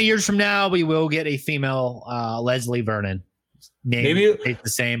 20 years from now, we will get a female Leslie Vernon. Maybe it's the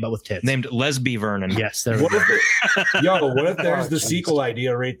same, but with tits. Named Lesby Vernon. Yes. There what if there's the sequel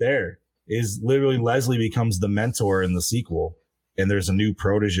idea right there? Is literally Leslie becomes the mentor in the sequel, and there's a new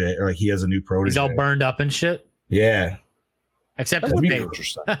protege, or like he has a new protege. He's all burned up and shit. Yeah. Except that'd be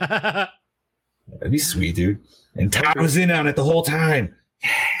interesting. That'd be sweet, dude. And Todd was in on it the whole time.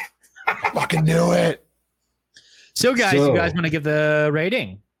 I fucking knew it. So, guys, you guys want to give the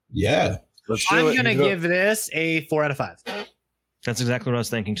rating? Yeah. I'm going to give this a 4 out of 5. That's exactly what I was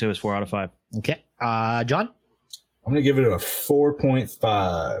thinking, too, is 4 out of 5. Okay. John? I'm going to give it a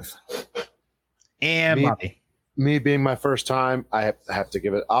 4.5. And Bobby? Me being my first time, I have to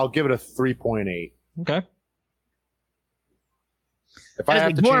give it, I'll give it a 3.8. Okay. If I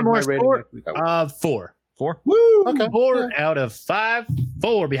have to change my rating, 4. 4? Woo! Okay. 4 out of 5.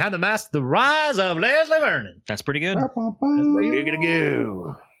 4. Behind the Mask, The Rise of Leslie Vernon. That's pretty good. That's where you're going to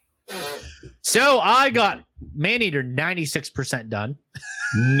go. So I got Maneater 96% done.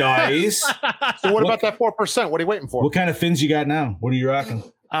 Nice. So what about that 4%? What are you waiting for? What kind of fins you got now? What are you rocking?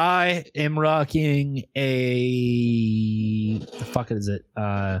 I am rocking a the fuck is it?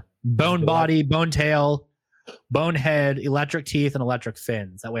 Bone body, bone tail, bone head, electric teeth, and electric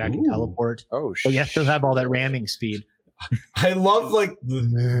fins. That way I can teleport. Oh shit. But you have to have all that ramming speed. I love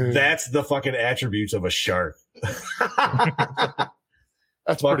that's the fucking attributes of a shark.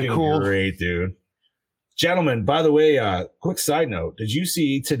 That's fucking pretty cool. Great, dude. Gentlemen, by the way, quick side note. Did you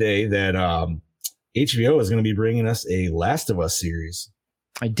see today that HBO is going to be bringing us a Last of Us series?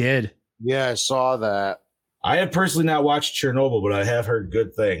 I did. Yeah, I saw that. I have personally not watched Chernobyl, but I have heard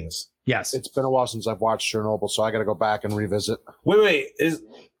good things. Yes. It's been a while since I've watched Chernobyl, so I got to go back and revisit. Wait.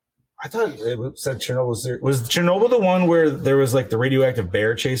 I thought it said Chernobyl series. Was Chernobyl the one where there was like the radioactive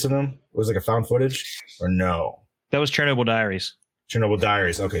bear chasing them? It was like a found footage? Or no? That was Chernobyl Diaries. Chernobyl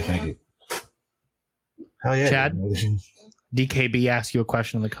Diaries. Okay, thank you. Hell yeah. Chad, DKB asked you a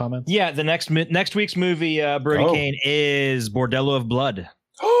question in the comments. Yeah, the next week's movie, Brody Kane, is Bordello of Blood.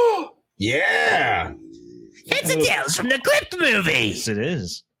 Yeah. It's a Tales from the Crypt movie. Yes, it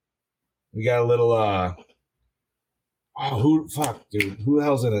is. We got a little who the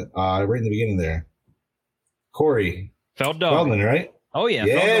hell's in it? Right in the beginning there. Corey Feldman, right? Oh yeah.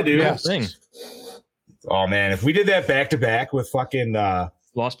 Yeah, Feldman, dude. yes. Thing. Oh man, if we did that back to back with fucking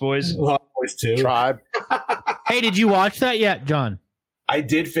Lost Boys 2. Tribe. Hey, did you watch that yet, John? I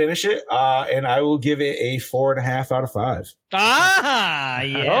did finish it, and I will give it a 4.5 out of 5. Ah,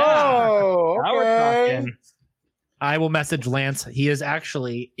 yeah. Oh, Now we're talking. I will message Lance. He is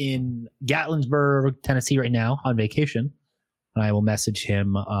actually in Gatlinburg, Tennessee right now on vacation. I will message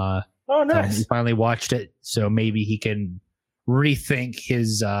him. Oh, nice. He finally watched it, so maybe he can rethink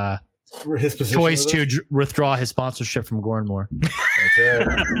his choice to withdraw his sponsorship from Goranmore.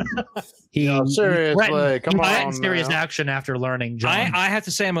 Seriously, come on. Serious now. action after learning. John. I have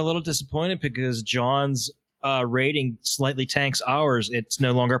to say I'm a little disappointed because John's rating slightly tanks ours. It's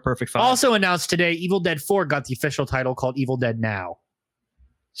no longer a perfect 5. Also announced today, Evil Dead 4 got the official title called Evil Dead Now.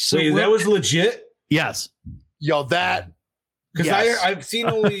 So wait, that was legit? Yes. Yo, that. Because I've seen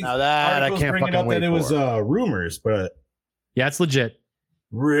only now that articles I can't bringing fucking up wait that it was rumors, but yeah, it's legit.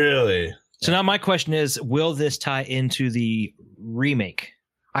 Really? So now my question is, will this tie into the remake?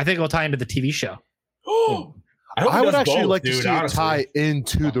 I think it'll tie into the TV show. I would actually like to see it tie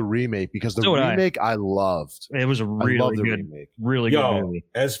into the remake because the remake I loved. It was a really good movie.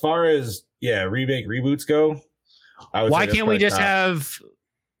 As far as remake reboots go, why can't we just have?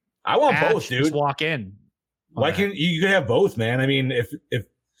 I want Ash both, dude. Just walk in. Why can't you could have both, man? I mean, if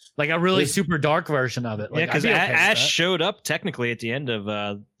like a really super dark version of it. Yeah, because Ash showed up technically at the end of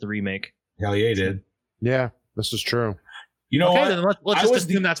the remake. Hell yeah, he did. Yeah, this is true. You know what? Then let's just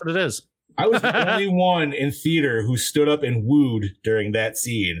assume that's what it is. I was the only one in theater who stood up and wooed during that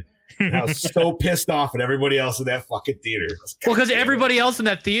scene. And I was so pissed off at everybody else in that fucking theater. Well, because everybody else in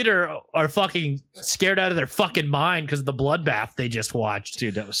that theater are fucking scared out of their fucking mind because of the bloodbath they just watched.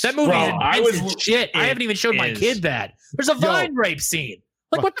 Dude, that movie is shit. I haven't even showed my kid that. There's a vine rape scene.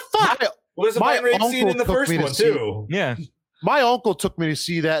 Like, what the fuck? Well, there's a vine rape scene in the first one, too. Yeah. My uncle took me to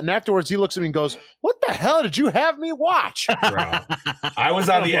see that, and afterwards he looks at me and goes, "What the hell did you have me watch?" Bro, I was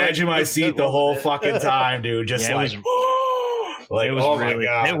on the edge of my seat the whole fucking time, dude. Just it was oh really, my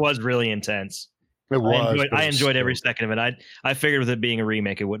god, it was really intense. I enjoyed every second of it. I figured with it being a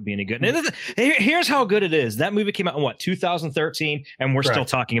remake, it wouldn't be any good. And here's how good it is. That movie came out in 2013, and we're still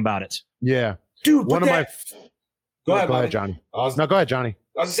talking about it. Yeah, dude. One of my. Go ahead, Johnny. Go ahead, Johnny.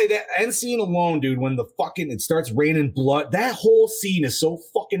 I was gonna say that end scene alone, dude. When it starts raining blood, that whole scene is so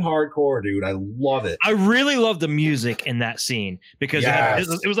fucking hardcore, dude. I love it. I really love the music in that scene because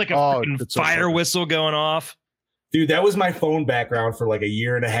it was like a fire whistle going off. Dude, that was my phone background for like a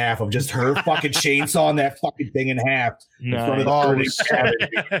year and a half of just her fucking chainsawing that fucking thing in half in front of the burning cabin.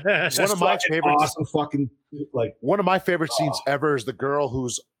 One of my favorite, awesome fucking like one of my favorite scenes ever is the girl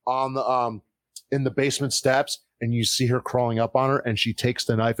who's on the in the basement steps, and you see her crawling up on her, and she takes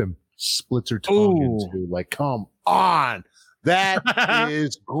the knife and splits her tongue into. Like, come on, that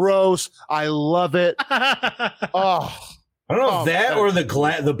is gross. I love it. Oh. I don't know if that or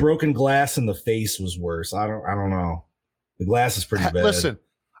the broken glass in the face was worse. I don't know. The glass is pretty bad. Listen,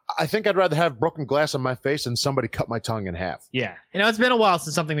 I think I'd rather have broken glass on my face than somebody cut my tongue in half. Yeah. It's been a while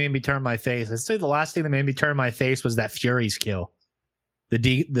since something made me turn my face. I'd say the last thing that made me turn my face was that Fury's kill. The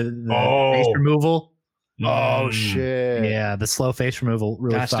face removal. Oh shit. Yeah, the slow face removal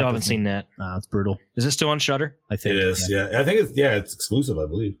really I still haven't seen that. It's brutal. Is it still on Shudder? I think it is. Yeah. I think it's exclusive, I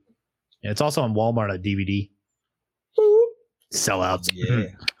believe. Yeah, it's also on Walmart on DVD. Sellouts. Yeah.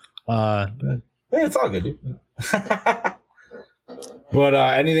 It's all good, dude. But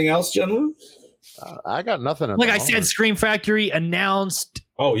anything else, gentlemen? I got nothing. Like I said, Scream Factory announced.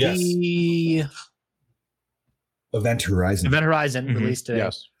 Oh yes. The Event Horizon released today.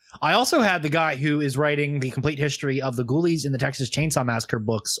 Yes. I also had the guy who is writing the complete history of the Ghoulies in the Texas Chainsaw Massacre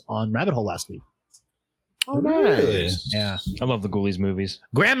books on Rabbit Hole last week. Oh, nice. Yeah. I love the Ghoulies movies.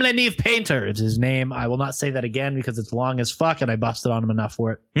 Graham Lenive Painter is his name. I will not say that again because it's long as fuck and I busted on him enough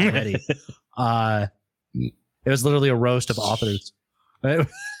for it already. It was literally a roast of authors. But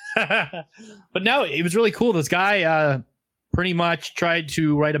no, it was really cool. This guy pretty much tried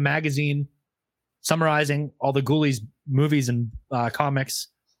to write a magazine summarizing all the Ghoulies movies and comics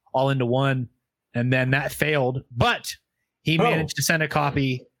all into one. And then that failed. But he managed to send a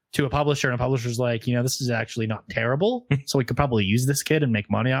copy to a publisher, and a publisher's like, this is actually not terrible. So we could probably use this kid and make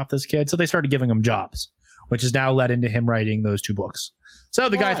money off this kid. So they started giving him jobs, which has now led into him writing those 2 books. So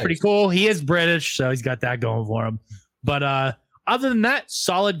the guy's pretty cool. He is British, so he's got that going for him. But other than that,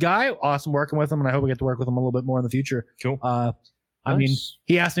 solid guy. Awesome working with him, and I hope we get to work with him a little bit more in the future. Cool. I mean,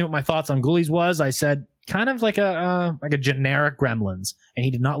 he asked me what my thoughts on Ghoulies was. I said kind of like a generic Gremlins, and he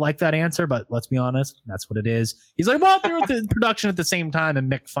did not like that answer. But let's be honest, that's what it is. He's like, well, they were in production at the same time, and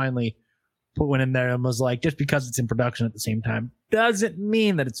Mick finally put one in there and was like, just because it's in production at the same time doesn't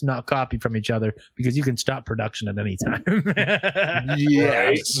mean that it's not copied from each other, because you can stop production at any time.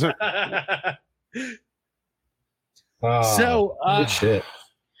 Yes. So good shit.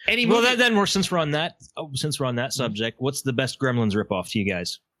 Since we're on that subject, what's the best Gremlins ripoff to you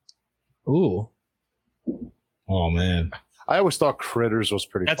guys? Ooh. Oh man, I always thought Critters was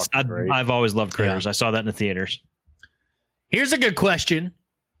pretty fucking great. I've always loved Critters. I saw that in the theaters. Here's a good question.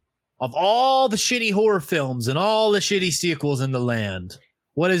 Of all the shitty horror films and all the shitty sequels in the land,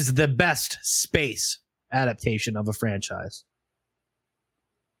 what is the best space adaptation of a franchise?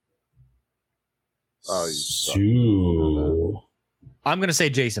 Oh, I'm going to say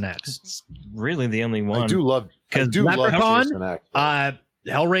Jason X. It's really the only one. I do love Leprechaun, Jason X.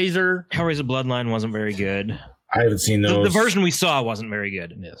 Hellraiser Bloodline wasn't very good. I haven't seen those. The version we saw wasn't very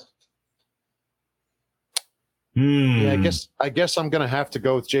good. Yes. Yeah, I guess I'm gonna have to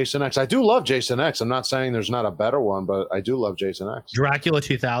go with Jason X. I do love Jason X. I'm not saying there's not a better one, but I do love Jason X. Dracula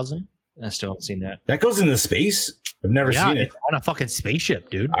 2000. I still haven't seen that. That goes into space. I've never seen it. On a fucking spaceship,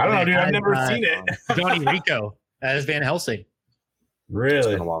 dude. I don't know, dude. I've never seen it. Johnny Rico as Van Helsing. Really? It's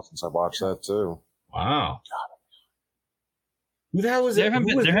been a while since I watched that too. Wow. Who the hell was there it?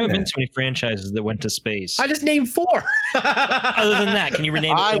 There haven't been so many franchises that went to space. I just named 4. Other than that, can you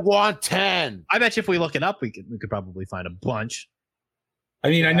rename? I want 10. I bet you if we look it up, we could probably find a bunch. I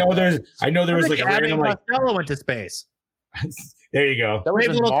mean, I know there was like a random Costello went to space. There you go. That was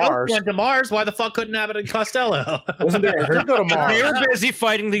in Mars. Went to Mars. Why the fuck couldn't Abbott and Costello? Wasn't there? Did go to Mars. They were busy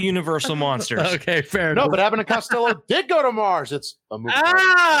fighting the Universal monsters. Okay, fair enough. No, but Abbott and Costello did go to Mars. It's a movie.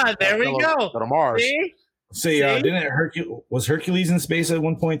 There we go. Go to Mars. See? Didn't was Hercules in space at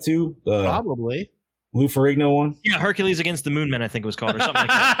one point too? Probably. Lou Ferrigno one. Yeah, Hercules Against the Moon Men, I think it was called, or something like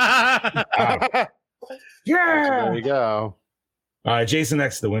that. Yeah. So there you go. Jason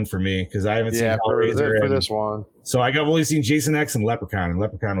X the win for me because I haven't seen for Hellraiser this one. So I've only seen Jason X and Leprechaun, and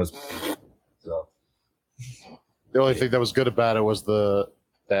Leprechaun was. So. The only thing that was good about it was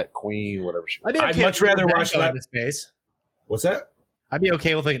that queen, whatever she was. I'd much rather watch that in space. What's that? I'd be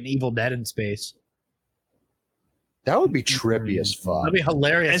okay with like an Evil Dead in space. That would be trippy as fuck. That'd be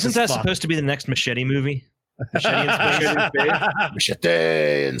hilarious. Isn't that supposed to be the next Machete movie?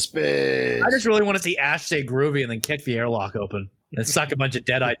 Machete in space. I just really want to see Ash say groovy and then kick the airlock open and suck a bunch of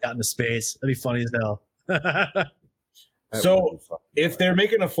deadites out into space. That'd be funny as hell. So, if they're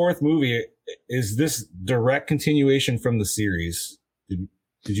making a fourth movie, is this direct continuation from the series?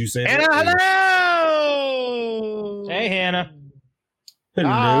 Did you say Hannah, that? hello! Hey, Hannah. Hello.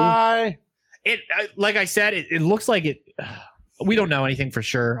 Hi. Like I said, it looks like it. We don't know anything for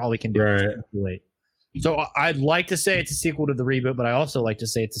sure. All we can do is speculate. So I'd like to say it's a sequel to the reboot, but I also like to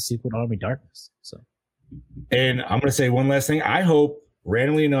say it's a sequel to Army of Darkness. So, And I'm going to say one last thing. I hope,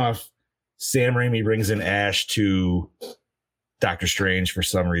 randomly enough, Sam Raimi brings in Ash to Doctor Strange for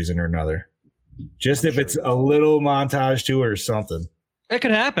some reason or another. Just if it's a little montage to it or something. It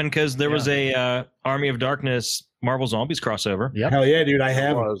could happen because there was a Army of Darkness Marvel Zombies crossover. Yep. Hell yeah, dude. I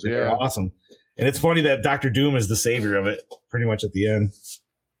have. Yeah. They're awesome. And it's funny that Doctor Doom is the savior of it pretty much at the end.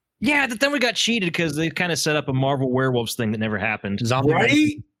 Yeah, but then we got cheated because they kind of set up a Marvel Werewolves thing that never happened. Zombie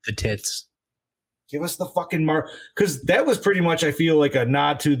Right? the tits. Give us the fucking because that was pretty much, I feel, like a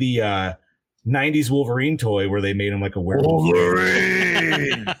nod to the 90s Wolverine toy where they made him like a werewolf.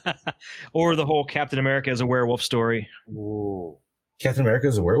 Wolverine. Or the whole Captain America as a werewolf story. Ooh. Captain America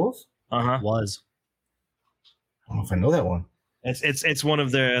is a werewolf? Uh-huh. Was. I don't know if I know that one. It's one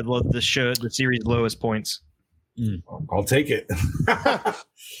of the series lowest points. I'll take it.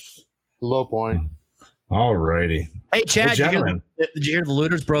 Low point. All righty. Hey, Chad, Well, gentlemen. did you hear the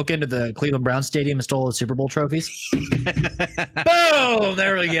looters broke into the Cleveland Browns Stadium and stole the Super Bowl trophies? Boom!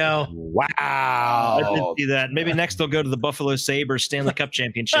 There we go. Wow. I did see that. Maybe next they'll go to the Buffalo Sabres Stanley Cup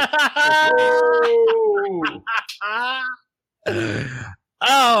Championship.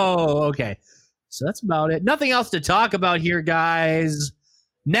 Oh, okay. So that's about it. Nothing else to talk about here, guys.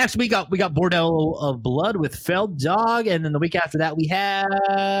 Next we got Bordello of Blood with Feld Dog, and then the week after that we have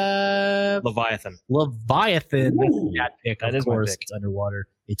Leviathan. Leviathan. That's a Chad pick. That Of is my course, pick. it's underwater.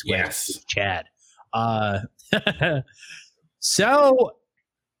 It's wet. Yes. It's Chad. So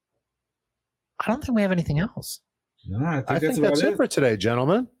I don't think we have anything else. No, I think that's it for today,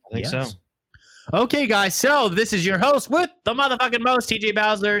 gentlemen. I think so. Okay, guys. So this is your host with the motherfucking most, TJ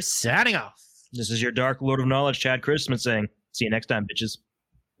Bowser, signing off. This is your Dark Lord of Knowledge, Chad Christman, saying, see you next time, bitches.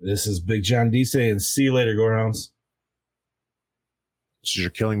 This is Big John D saying, see you later, Gorehounds. This is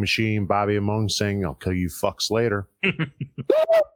your killing machine, Bobby Among, saying, I'll kill you fucks later.